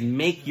it means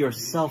make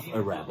yourself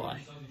a rabbi.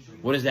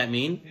 What does that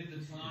mean?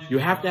 You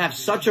have to have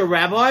such a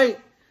rabbi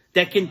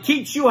that can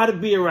teach you how to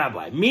be a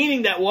rabbi.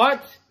 Meaning that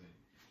what?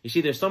 You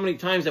see, there's so many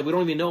times that we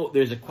don't even know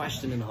there's a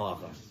question in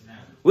halacha.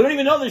 We don't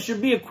even know there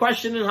should be a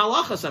question in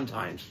halacha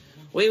sometimes.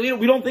 We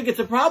don't think it's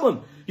a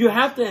problem. You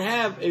have to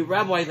have a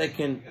rabbi that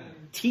can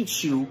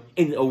teach you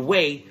in a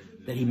way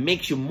that he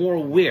makes you more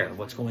aware of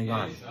what's going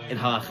on in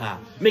halacha.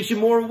 Makes you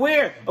more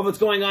aware of what's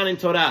going on in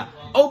Torah.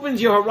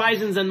 Opens your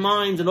horizons and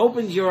minds and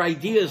opens your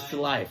ideas to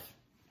life.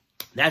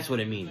 That's what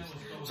it means.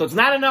 So it's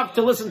not enough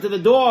to listen to the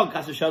dog,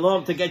 Chas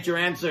v'shalom, to get your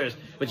answers.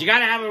 But you got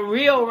to have a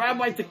real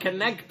rabbi to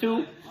connect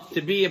to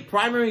be a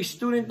primary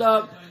student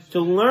of, to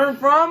learn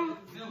from,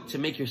 to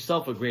make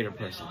yourself a greater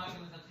person.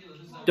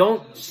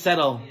 Don't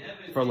settle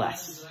for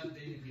less.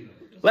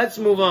 Let's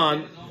move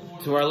on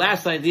to our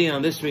last idea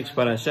on this week's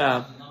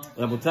Parashat.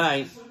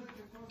 Rabotai,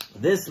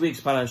 this week's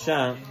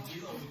Parashat,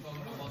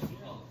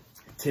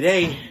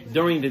 today,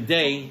 during the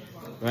day,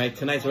 right,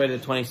 tonight's already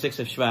the 26th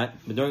of Shvat,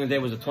 but during the day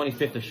was the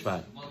 25th of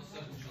Shvat.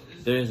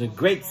 There is a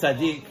great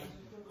tzaddik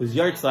whose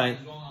yahrzeit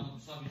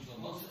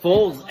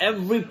falls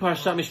every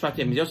Parashat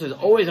Mishpatim. His yahrzeit is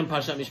always in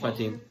Parashat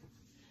Mishpatim.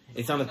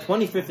 It's on the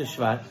 25th of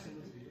Shvat.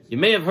 You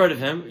may have heard of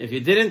him. If you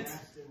didn't,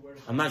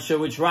 I'm not sure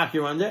which rock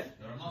you're under,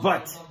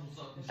 but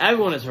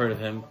everyone has heard of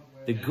him.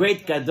 The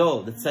great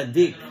Gadol, the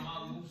tzaddik,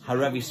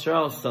 Harav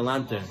Yisrael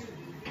Salanter.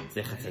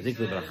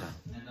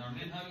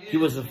 He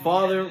was the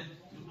father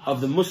of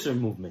the Musar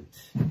movement.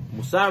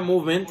 Musar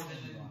movement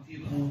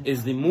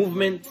is the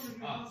movement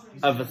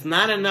of it's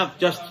not enough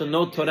just to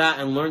know Torah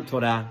and learn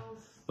Torah,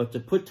 but to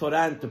put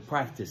Torah into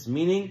practice,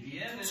 meaning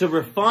to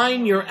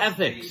refine your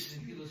ethics,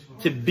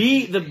 to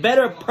be the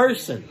better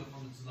person.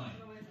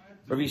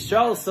 Rav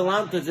Yisrael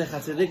Salanter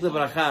Zechasadik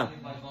Lebracha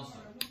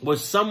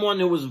was someone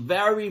who was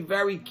very,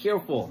 very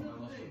careful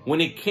when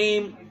it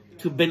came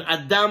to Ben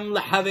Adam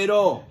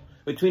L'Havero,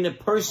 between a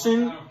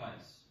person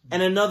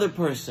and another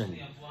person.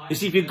 You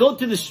see, if you go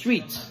to the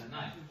streets,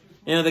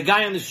 you know, the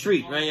guy on the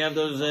street, right? You have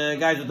those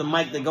guys with the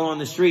mic that go on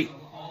the street,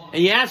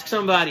 and you ask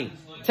somebody,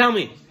 tell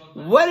me,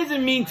 what does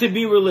it mean to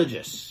be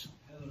religious?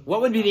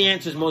 What would be the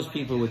answers most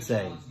people would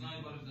say?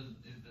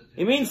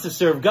 It means to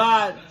serve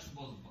God.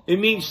 It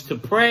means to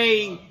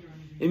pray.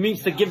 It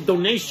means to give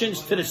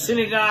donations to the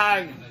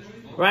synagogue,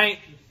 right?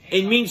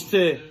 It means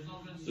to,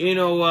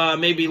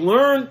 maybe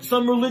learn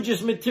some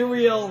religious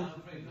material.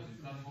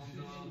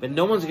 But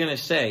no one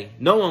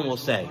will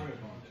say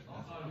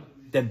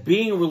that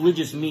being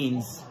religious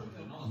means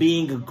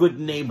being a good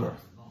neighbor,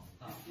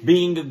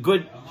 being a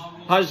good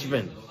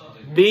husband,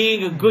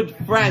 being a good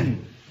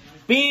friend,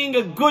 being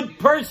a good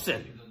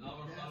person.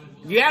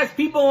 If you ask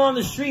people on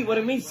the street what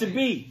it means to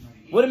be,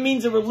 what it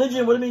means a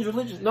religion, what it means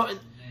religion, no,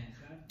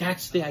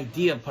 that's the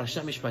idea of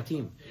Parashat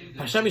Mishpatim.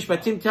 Parashat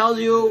Mishpatim tells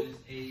you,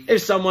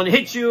 if someone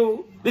hits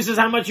you, this is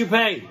how much you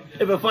pay.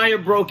 If a fire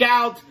broke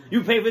out,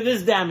 you pay for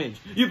this damage.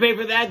 You pay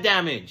for that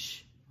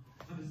damage.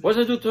 What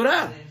does it do with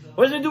Torah?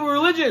 What does it do with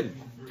religion?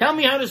 Tell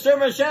me how to serve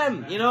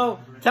Hashem.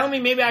 Tell me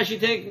maybe I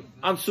should take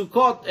on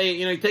Sukkot,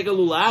 take a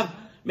lulav.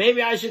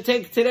 Maybe I should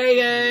take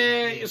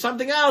today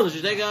something else. I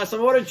should take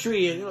some other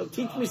tree and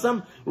teach me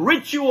some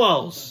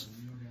rituals.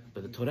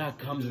 But the Torah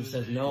comes and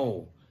says,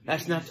 no,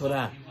 that's not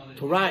Torah.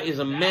 Torah is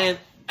a man,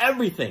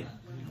 everything.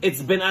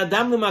 It's ben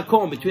Adam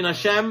l'makom, between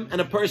Hashem and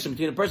a person,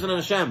 between a person and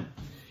Hashem.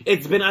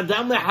 It's ben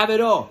Adam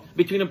l'havero,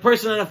 between a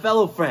person and a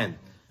fellow friend.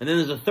 And then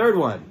there's a third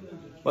one.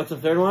 What's the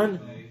third one?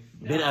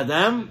 Ben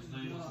Adam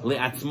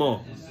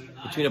le'atzmo,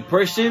 between a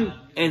person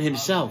and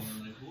himself.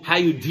 How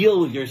you deal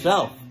with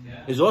yourself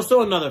is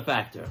also another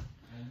factor.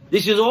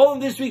 This is all in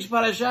this week's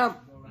parasha.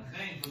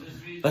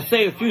 Let's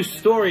say a few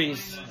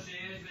stories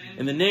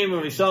in the name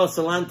of Yisrael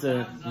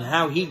Salanter and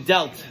how he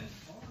dealt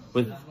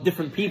with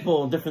different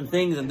people, different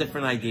things, and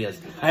different ideas.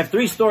 I have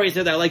 3 stories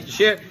here that I'd like to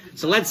share,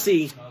 so let's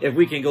see if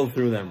we can go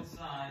through them.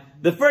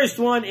 The first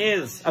one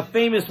is a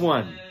famous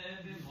one.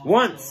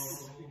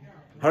 Once,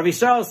 Rav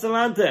Yisrael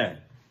Salanter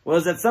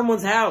was at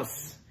someone's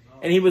house,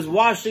 and he was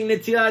washing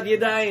Netilat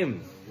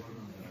Yadayim.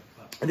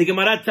 And the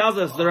Gemara tells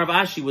us that Rav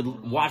Ashi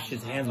would wash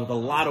his hands with a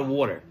lot of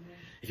water.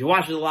 If you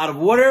wash with a lot of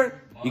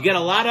water, you get a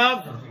lot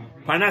of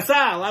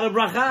parnasa, a lot of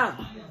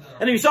bracha.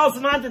 And if Yisrael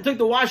Salanta took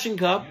the washing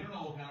cup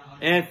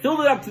and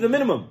filled it up to the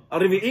minimum, a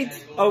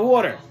revi'it of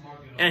water,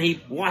 and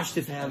he washed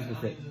his hands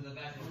with it.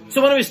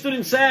 So one of his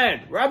students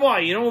said, Rabbi,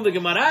 you know the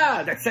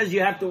Gemara that says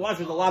you have to wash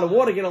with a lot of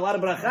water, get a lot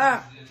of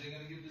bracha.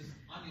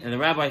 And the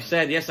rabbi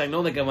said, yes, I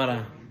know the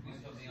Gemara,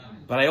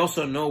 but I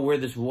also know where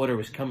this water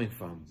is coming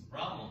from.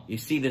 You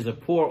see, there's a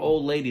poor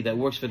old lady that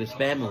works for this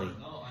family,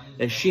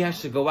 that she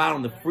has to go out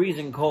in the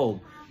freezing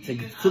cold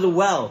to the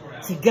well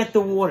to get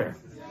the water.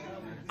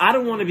 I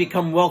don't want to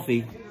become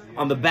wealthy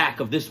on the back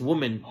of this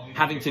woman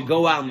having to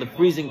go out in the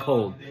freezing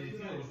cold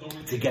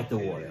to get the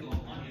water.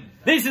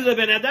 This is a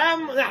Ben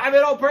Adam, the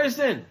Haviro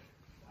person.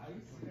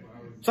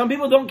 Some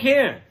people don't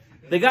care.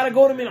 They got to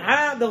go to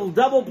Minha, they'll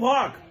double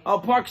park.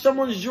 I'll park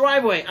someone's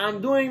driveway.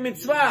 I'm doing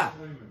mitzvah.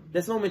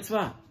 There's no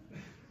mitzvah.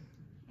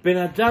 Ben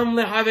Adam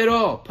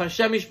lehavero,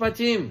 Pasha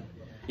Mishpatim.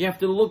 You have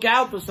to look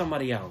out for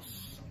somebody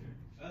else.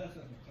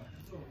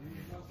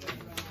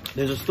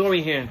 There's a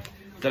story here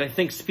that I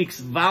think speaks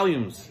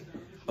volumes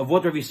of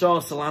what Rabbi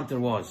Yisrael Salanter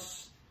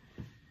was.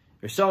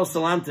 Rabbi Yisrael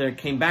Salanter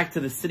came back to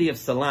the city of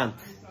Salant.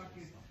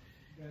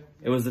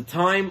 It was the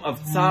time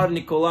of Tsar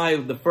Nikolai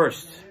I.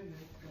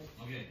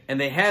 And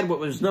they had what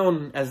was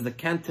known as the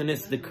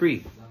Cantonist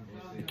Decree.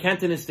 The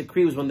Cantonist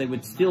Decree was when they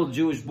would steal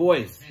Jewish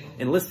boys,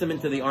 enlist them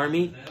into the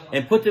army,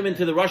 and put them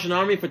into the Russian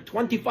army for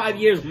 25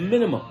 years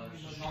minimum.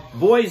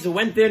 Boys who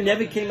went there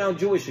never came out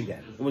Jewish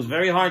again. It was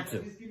very hard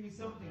to.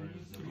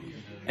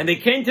 And they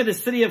came to the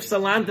city of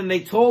Salant and they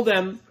told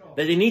them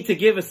that they need to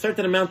give a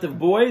certain amount of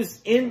boys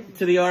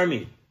into the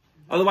army.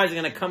 Otherwise they're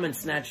going to come and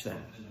snatch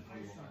them.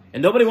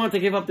 And nobody wanted to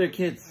give up their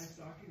kids.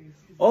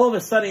 All of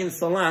a sudden in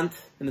Salant,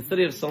 in the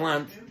city of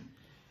Salant,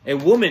 a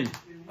woman,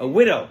 a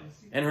widow,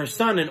 and her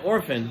son, an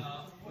orphan,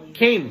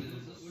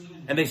 came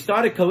and they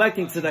started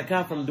collecting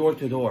tzedakah from door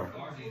to door.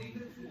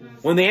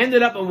 When they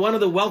ended up on one of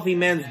the wealthy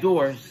man's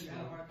doors,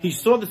 he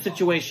saw the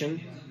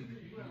situation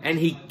and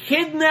he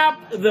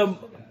kidnapped the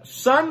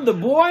son, the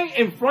boy,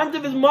 in front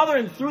of his mother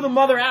and threw the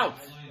mother out.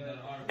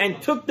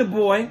 And took the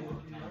boy,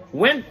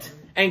 went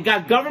and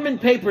got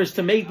government papers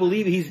to make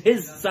believe he's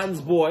his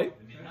son's boy,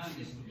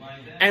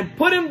 and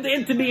put him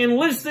in to be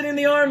enlisted in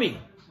the army.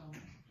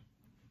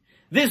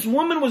 This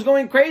woman was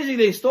going crazy.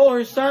 They stole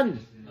her son.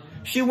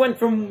 She went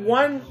from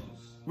one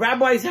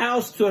rabbi's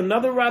house to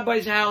another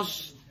rabbi's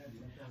house,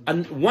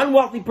 one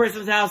wealthy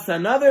person's house to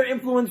another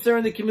influencer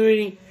in the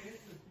community,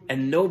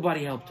 and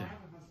nobody helped her.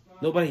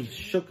 Nobody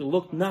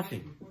looked,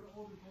 nothing.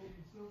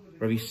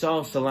 Rabbi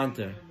Yisrael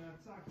Salanter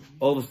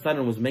all of a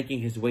sudden was making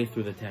his way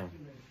through the town.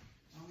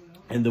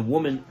 And the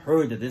woman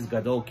heard that this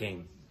Gadol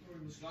came.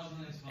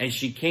 And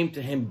she came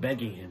to him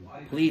begging him,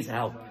 please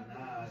help.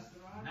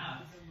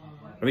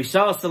 Rabbi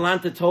Yisrael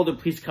Salanter told her,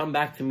 please come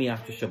back to me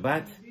after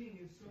Shabbat.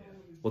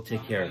 We'll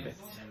take care of it.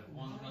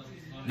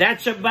 That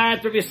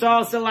Shabbat, Rabbi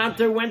Yisrael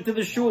Salanter went to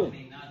the shul.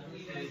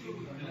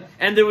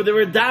 And they were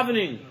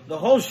davening. The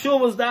whole shul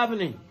was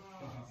davening.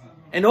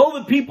 And all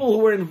the people who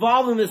were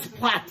involved in this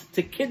plot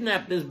to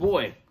kidnap this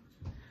boy,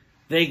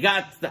 they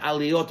got the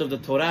aliyot of the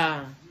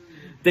Torah.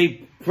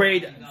 They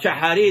prayed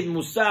Shaharit,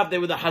 Musaf. They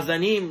were the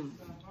Hazanim.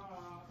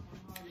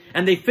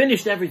 And they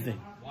finished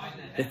everything.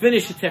 They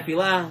finished the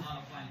Tefillah.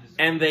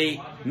 And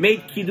they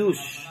made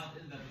Kiddush.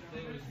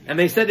 And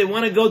they said they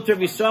want to go to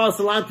Rabbi Yisrael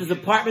Salanter's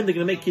apartment. They're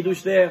going to make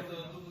Kiddush there.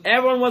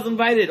 Everyone was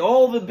invited.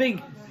 All the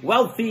big,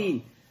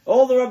 wealthy,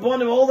 all the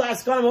Rabbonim, all the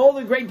Askanim, all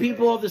the great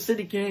people of the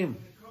city came.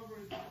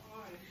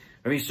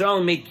 Rabbi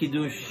Yisrael made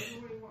Kiddush.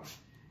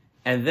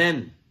 And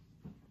then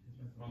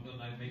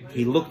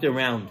he looked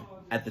around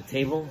at the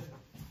table,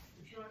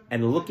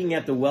 and looking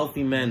at the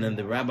wealthy men and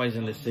the rabbis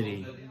in the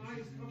city,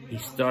 he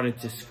started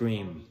to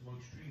scream,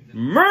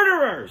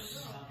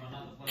 murderers!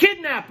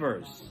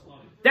 Kidnappers!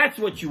 That's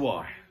what you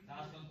are.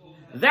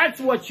 That's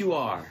what you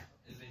are.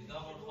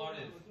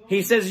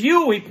 He says,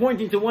 he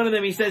pointing to one of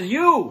them, he says,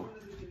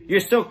 you're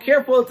so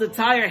careful to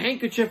tie your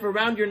handkerchief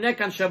around your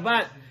neck on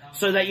Shabbat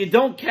so that you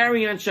don't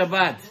carry on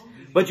Shabbat.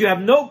 But you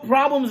have no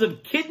problems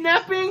of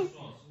kidnapping,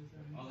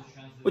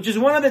 which is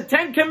one of the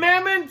 10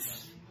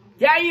 commandments.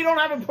 Yeah, you don't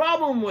have a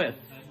problem with.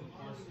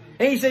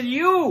 And he said,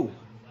 you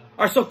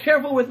are so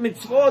careful with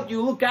mitzvot,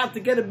 you look out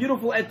to get a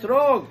beautiful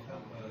etrog.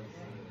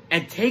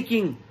 And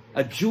taking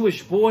a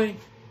Jewish boy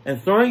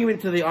and throwing him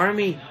into the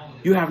army,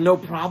 you have no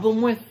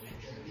problem with.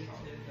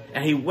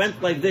 And he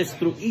went like this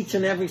through each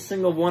and every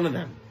single one of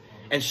them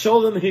and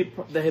showed them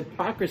the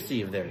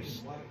hypocrisy of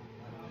theirs.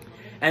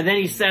 And then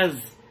he says,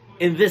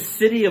 in this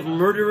city of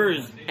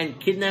murderers and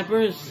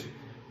kidnappers,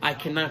 I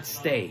cannot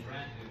stay.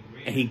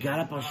 And he got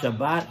up on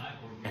Shabbat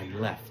and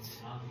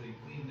left.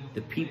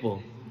 The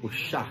people were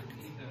shocked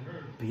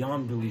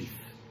beyond belief.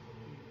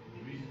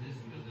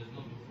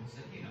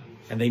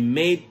 And they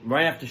made,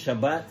 right after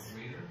Shabbat,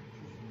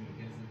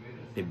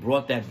 they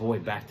brought that boy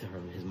back to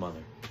his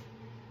mother.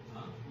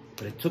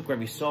 But it took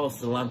Rabbi Yisrael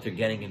Salanter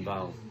getting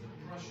involved.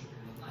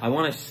 I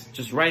want to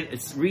just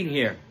read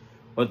here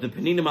what the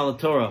Peninim al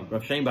Torah,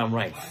 Rav Sheinbaum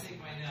writes.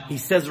 He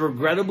says,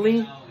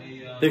 regrettably,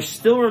 there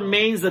still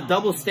remains a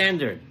double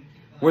standard,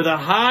 where the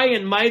high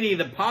and mighty,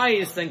 the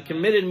pious and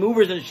committed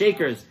movers and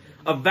shakers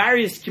of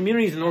various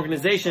communities and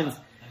organizations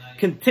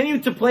continue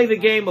to play the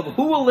game of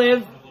who will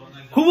live,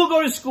 who will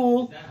go to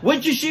school,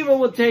 which yeshiva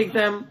will take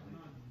them.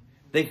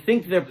 They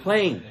think they're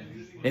playing.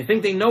 They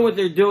think they know what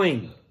they're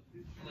doing.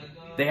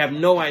 They have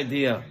no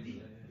idea.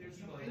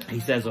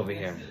 He says over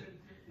here,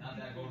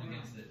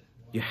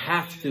 you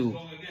have to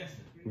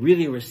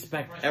really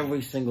respect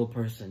every single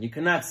person. You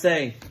cannot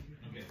say,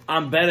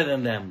 I'm better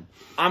than them.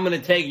 I'm going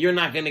to take, you're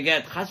not going to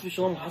get. Chas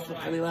v'shalom, chas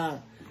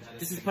v'chalila.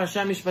 This is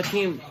Parashat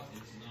Mishpatim.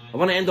 I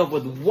want to end up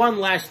with one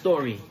last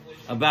story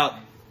about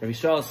Rabbi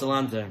Yisrael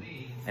Salanter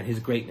and his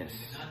greatness.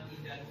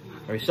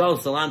 Rabbi Yisrael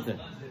Salanter,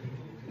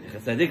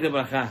 Chassadik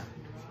Lebracha,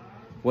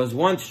 was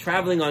once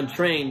traveling on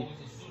train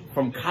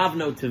from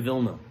Kovno to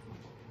Vilna.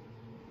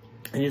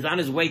 And he's on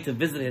his way to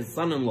visit his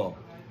son-in-law,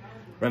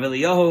 Rabbi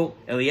Eliyahu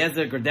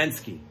Eliezer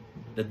Grodensky,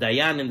 the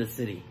Dayan in the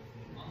city.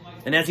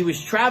 And as he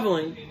was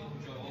traveling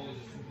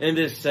in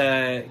this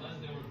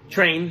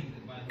train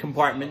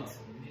compartment,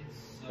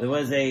 there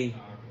was a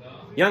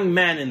young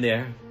man in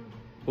there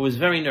who was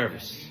very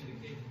nervous.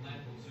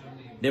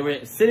 They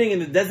were sitting in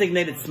the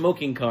designated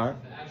smoking car,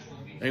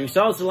 and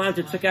Yisrael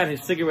Salanter took out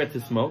his cigarette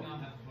to smoke.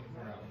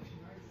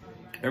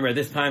 Remember, at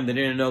this time, they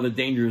didn't know the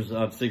dangers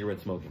of cigarette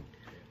smoking.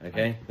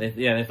 Okay?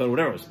 They thought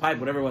whatever it was, pipe,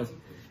 whatever it was.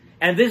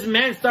 And this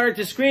man started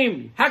to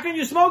scream, how can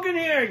you smoke in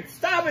here?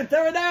 Stop it,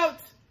 throw it out.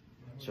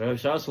 So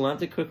Yisrael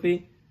Salanter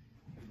quickly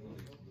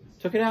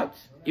took it out,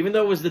 even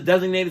though it was the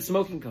designated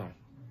smoking car.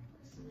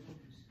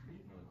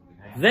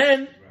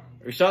 Then,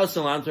 Yisrael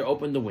Salanter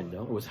opened the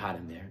window. It was hot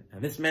in there.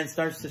 And this man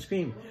starts to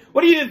scream,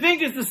 what do you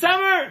think? It's the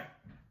summer!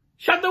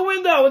 Shut the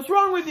window! What's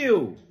wrong with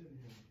you?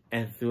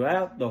 And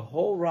throughout the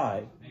whole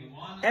ride,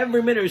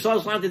 every minute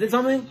Yisrael Salanter did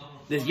something,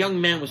 this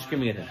young man was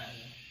screaming at him.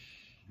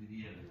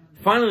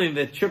 Finally,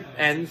 the trip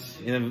ends,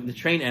 the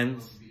train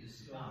ends,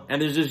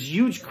 and there's this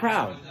huge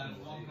crowd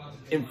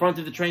in front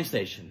of the train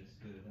station.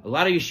 A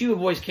lot of yeshiva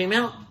boys came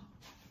out.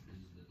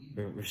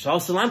 Yisrael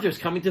Salanter is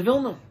coming to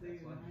Vilna.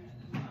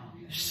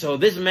 So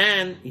this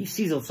man, he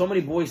sees so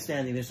many boys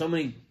standing there, so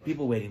many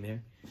people waiting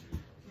there.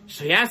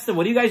 So he asks them,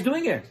 what are you guys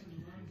doing here?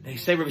 They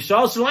say,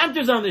 Yisrael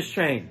Salanter's on this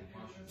train.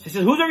 So he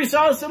says, who's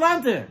Yisrael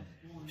Salanter?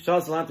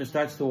 Yisrael Salanter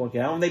starts to walk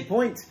out, and they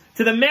point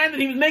to the man that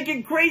he was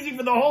making crazy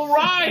for the whole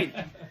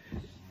ride.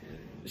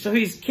 So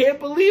he can't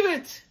believe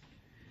it.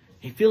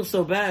 He feels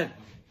so bad.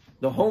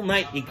 The whole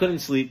night he couldn't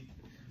sleep.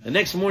 The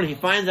next morning he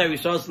finds out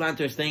Yisrael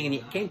Salanter is staying, and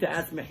he came to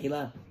ask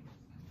Mehila.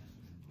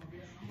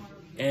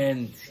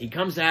 And he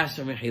comes to ask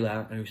for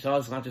Mehila, and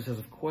Yisrael Salanter says,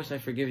 of course I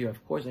forgive you,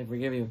 of course I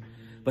forgive you.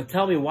 But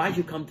tell me, why'd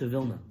you come to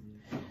Vilna?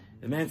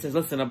 The man says,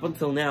 listen, up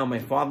until now my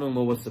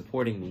father-in-law was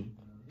supporting me.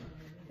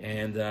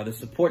 And the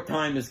support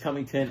time is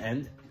coming to an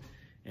end.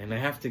 And I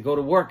have to go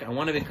to work. I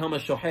want to become a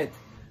shohet.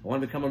 I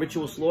want to become a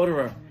ritual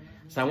slaughterer.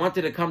 So I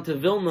wanted to come to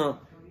Vilna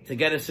to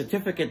get a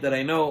certificate that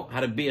I know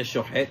how to be a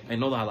shohet. I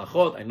know the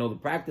halachot, I know the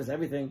practice,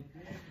 everything.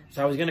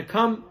 So I was going to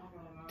come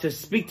to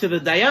speak to the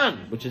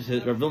Dayan, which is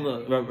Rabbi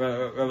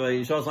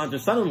Yisrael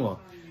Salanter's son-in-law,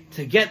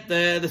 to get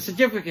the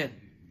certificate.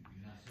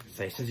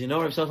 So he says, you know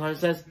what Yisrael Salanter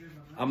says?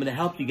 I'm going to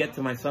help you get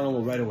to my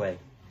son-in-law right away.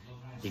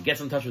 He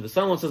gets in touch with the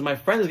son-in-law and says, my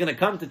friend is going to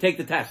come to take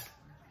the test.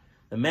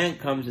 The man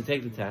comes to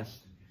take the test,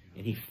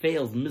 and he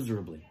fails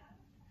miserably.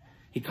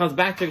 He comes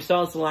back to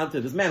Yisrael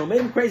Salanter, this man who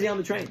made him crazy on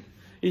the train.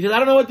 He says, I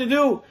don't know what to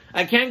do.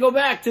 I can't go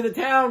back to the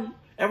town.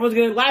 Everyone's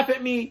going to laugh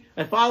at me.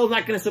 My father's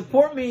not going to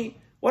support me.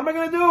 What am I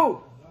going to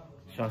do?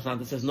 Yisrael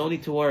Salanter says, no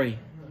need to worry.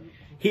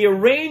 He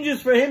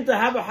arranges for him to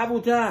have a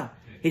habutah.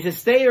 He says,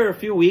 stay here a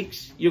few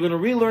weeks. You're going to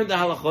relearn the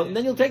halachot, and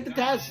then you'll take the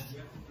test.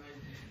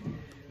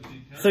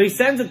 So he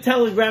sends a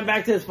telegram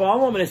back to his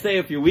father. I'm going to stay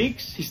a few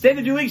weeks. He stayed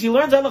a few weeks. He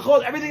learns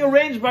halachot. Everything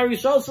arranged by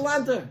Yisrael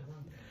Salanter.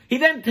 He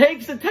then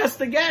takes the test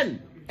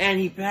again, and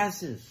he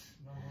passes.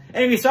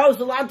 And Yisrael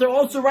Salanter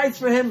also writes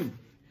for him.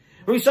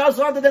 Yisrael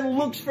Salanter then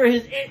looks for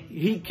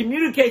he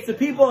communicates to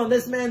people in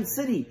this man's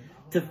city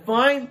to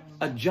find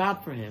a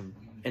job for him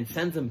and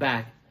sends him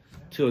back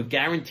to a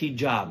guaranteed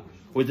job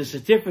with a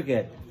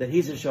certificate that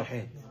he's a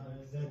shohet.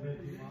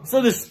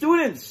 So the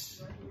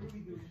students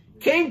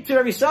came to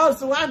Yisrael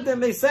Salanter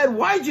and they said,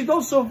 why did you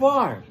go so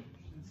far?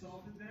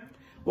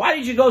 Why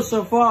did you go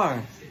so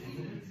far?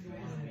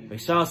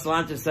 Yisrael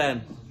Salanter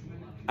said,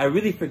 I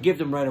really forgive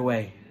them right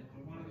away.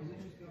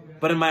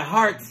 But in my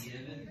heart,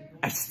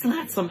 I still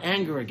had some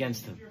anger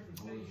against him.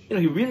 You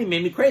know, he really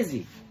made me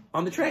crazy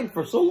on the train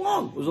for so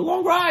long. It was a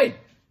long ride.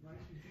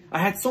 I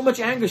had so much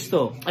anger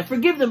still. I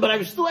forgive them, but I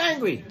was still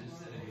angry.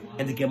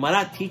 And the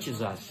Gemara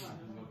teaches us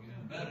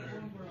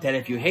that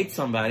if you hate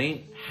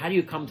somebody, how do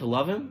you come to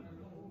love him?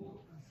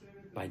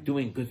 By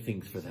doing good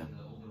things for them.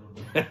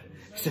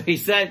 So he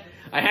said,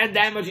 I had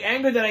that much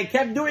anger that I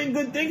kept doing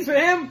good things for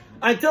him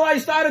until I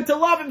started to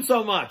love him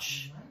so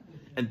much.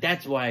 And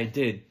that's why I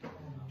did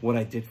what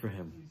I did for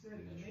him.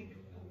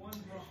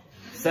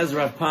 Says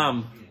Rav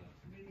Pam,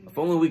 if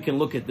only we can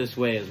look at this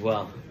way as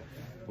well.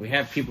 We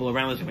have people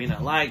around us we may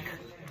not like.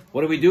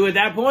 What do we do at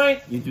that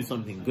point? You do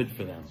something good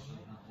for them.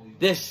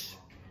 This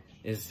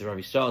is the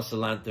Rabbi Yisrael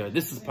Salanter.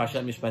 This is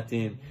Parashat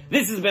Mishpatim.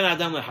 This is Ben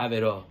Adam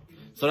Lehavero.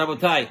 So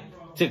Rabotai,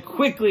 to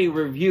quickly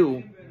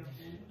review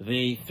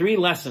the 3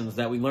 lessons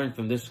that we learned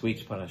from this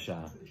week's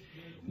parasha.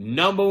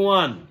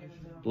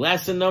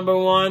 Lesson number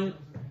 1,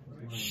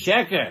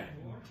 sheker.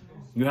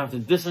 You have to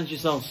distance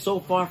yourself so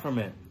far from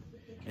it,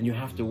 and you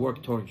have to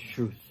work towards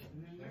truth.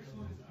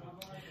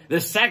 The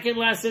second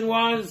lesson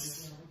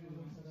was,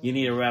 you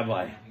need a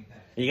rabbi.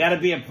 You gotta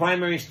be a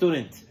primary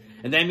student.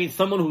 And that means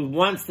someone who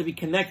wants to be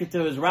connected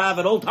to his Rav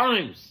at all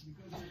times.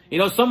 You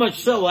know, so much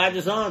so, we'll add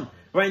this on.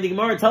 Right, the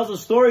Gemara tells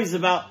us stories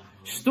about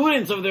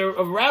students of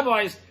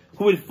rabbis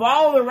who would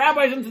follow the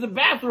rabbis into the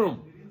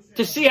bathroom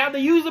to see how they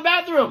use the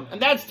bathroom.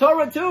 And that's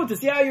Torah too, to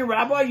see how your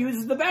rabbi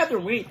uses the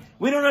bathroom. We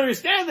don't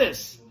understand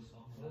this.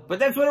 But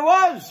that's what it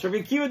was. Rabbi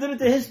Akiva did it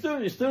to his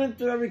student. His student,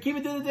 Rabbi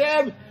Akiva did it to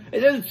him.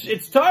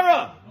 It's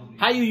Torah.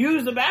 How you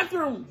use the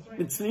bathroom.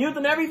 It's niyut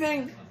and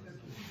everything.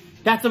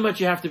 That's how much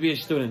you have to be a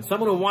student.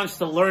 Someone who wants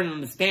to learn and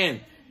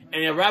understand.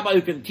 And a rabbi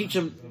who can teach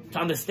him to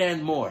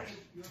understand more.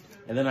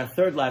 And then our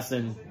third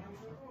lesson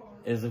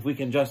is if we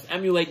can just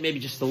emulate maybe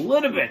just a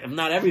little bit, if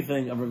not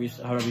everything, of Rabbi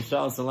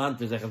Yisrael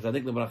Salanter, Zechem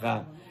Tzadik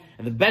L'Bracha.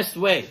 And the best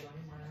way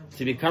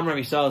to become Rabbi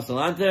Yisrael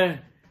Salanter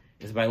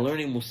is by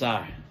learning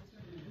Musar.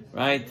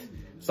 Right?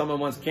 Someone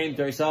once came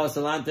to Rabbi Yisrael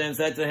Salanter and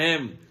said to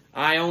him,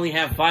 I only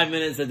have 5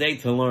 minutes a day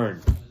to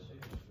learn.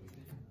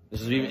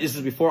 This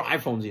is before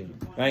iPhones even,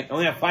 right? I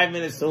only have 5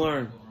 minutes to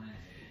learn.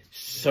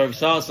 So Rabbi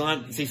Yisrael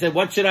Salanter, he said,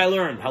 what should I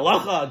learn?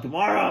 Halacha,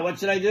 Gemara, what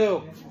should I do?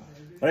 What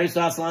did Rabbi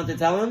Yisrael Salanter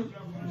tell him?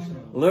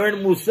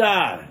 Learn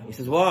Musar. He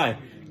says, why?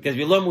 Because if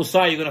you learn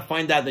Musar, you're going to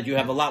find out that you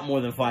have a lot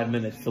more than 5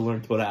 minutes to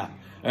learn Torah.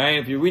 Alright?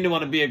 If you really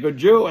want to be a good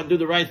Jew and do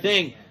the right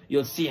thing,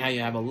 you'll see how you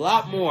have a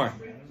lot more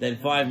than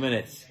 5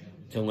 minutes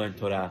to learn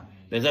Torah.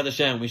 Be'ezrat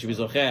Hashem, we should be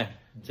zocheh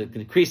to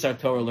increase our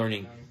Torah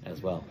learning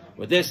as well.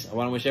 With this, I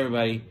want to wish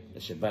everybody a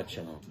Shabbat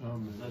Shalom.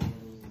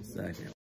 Amen.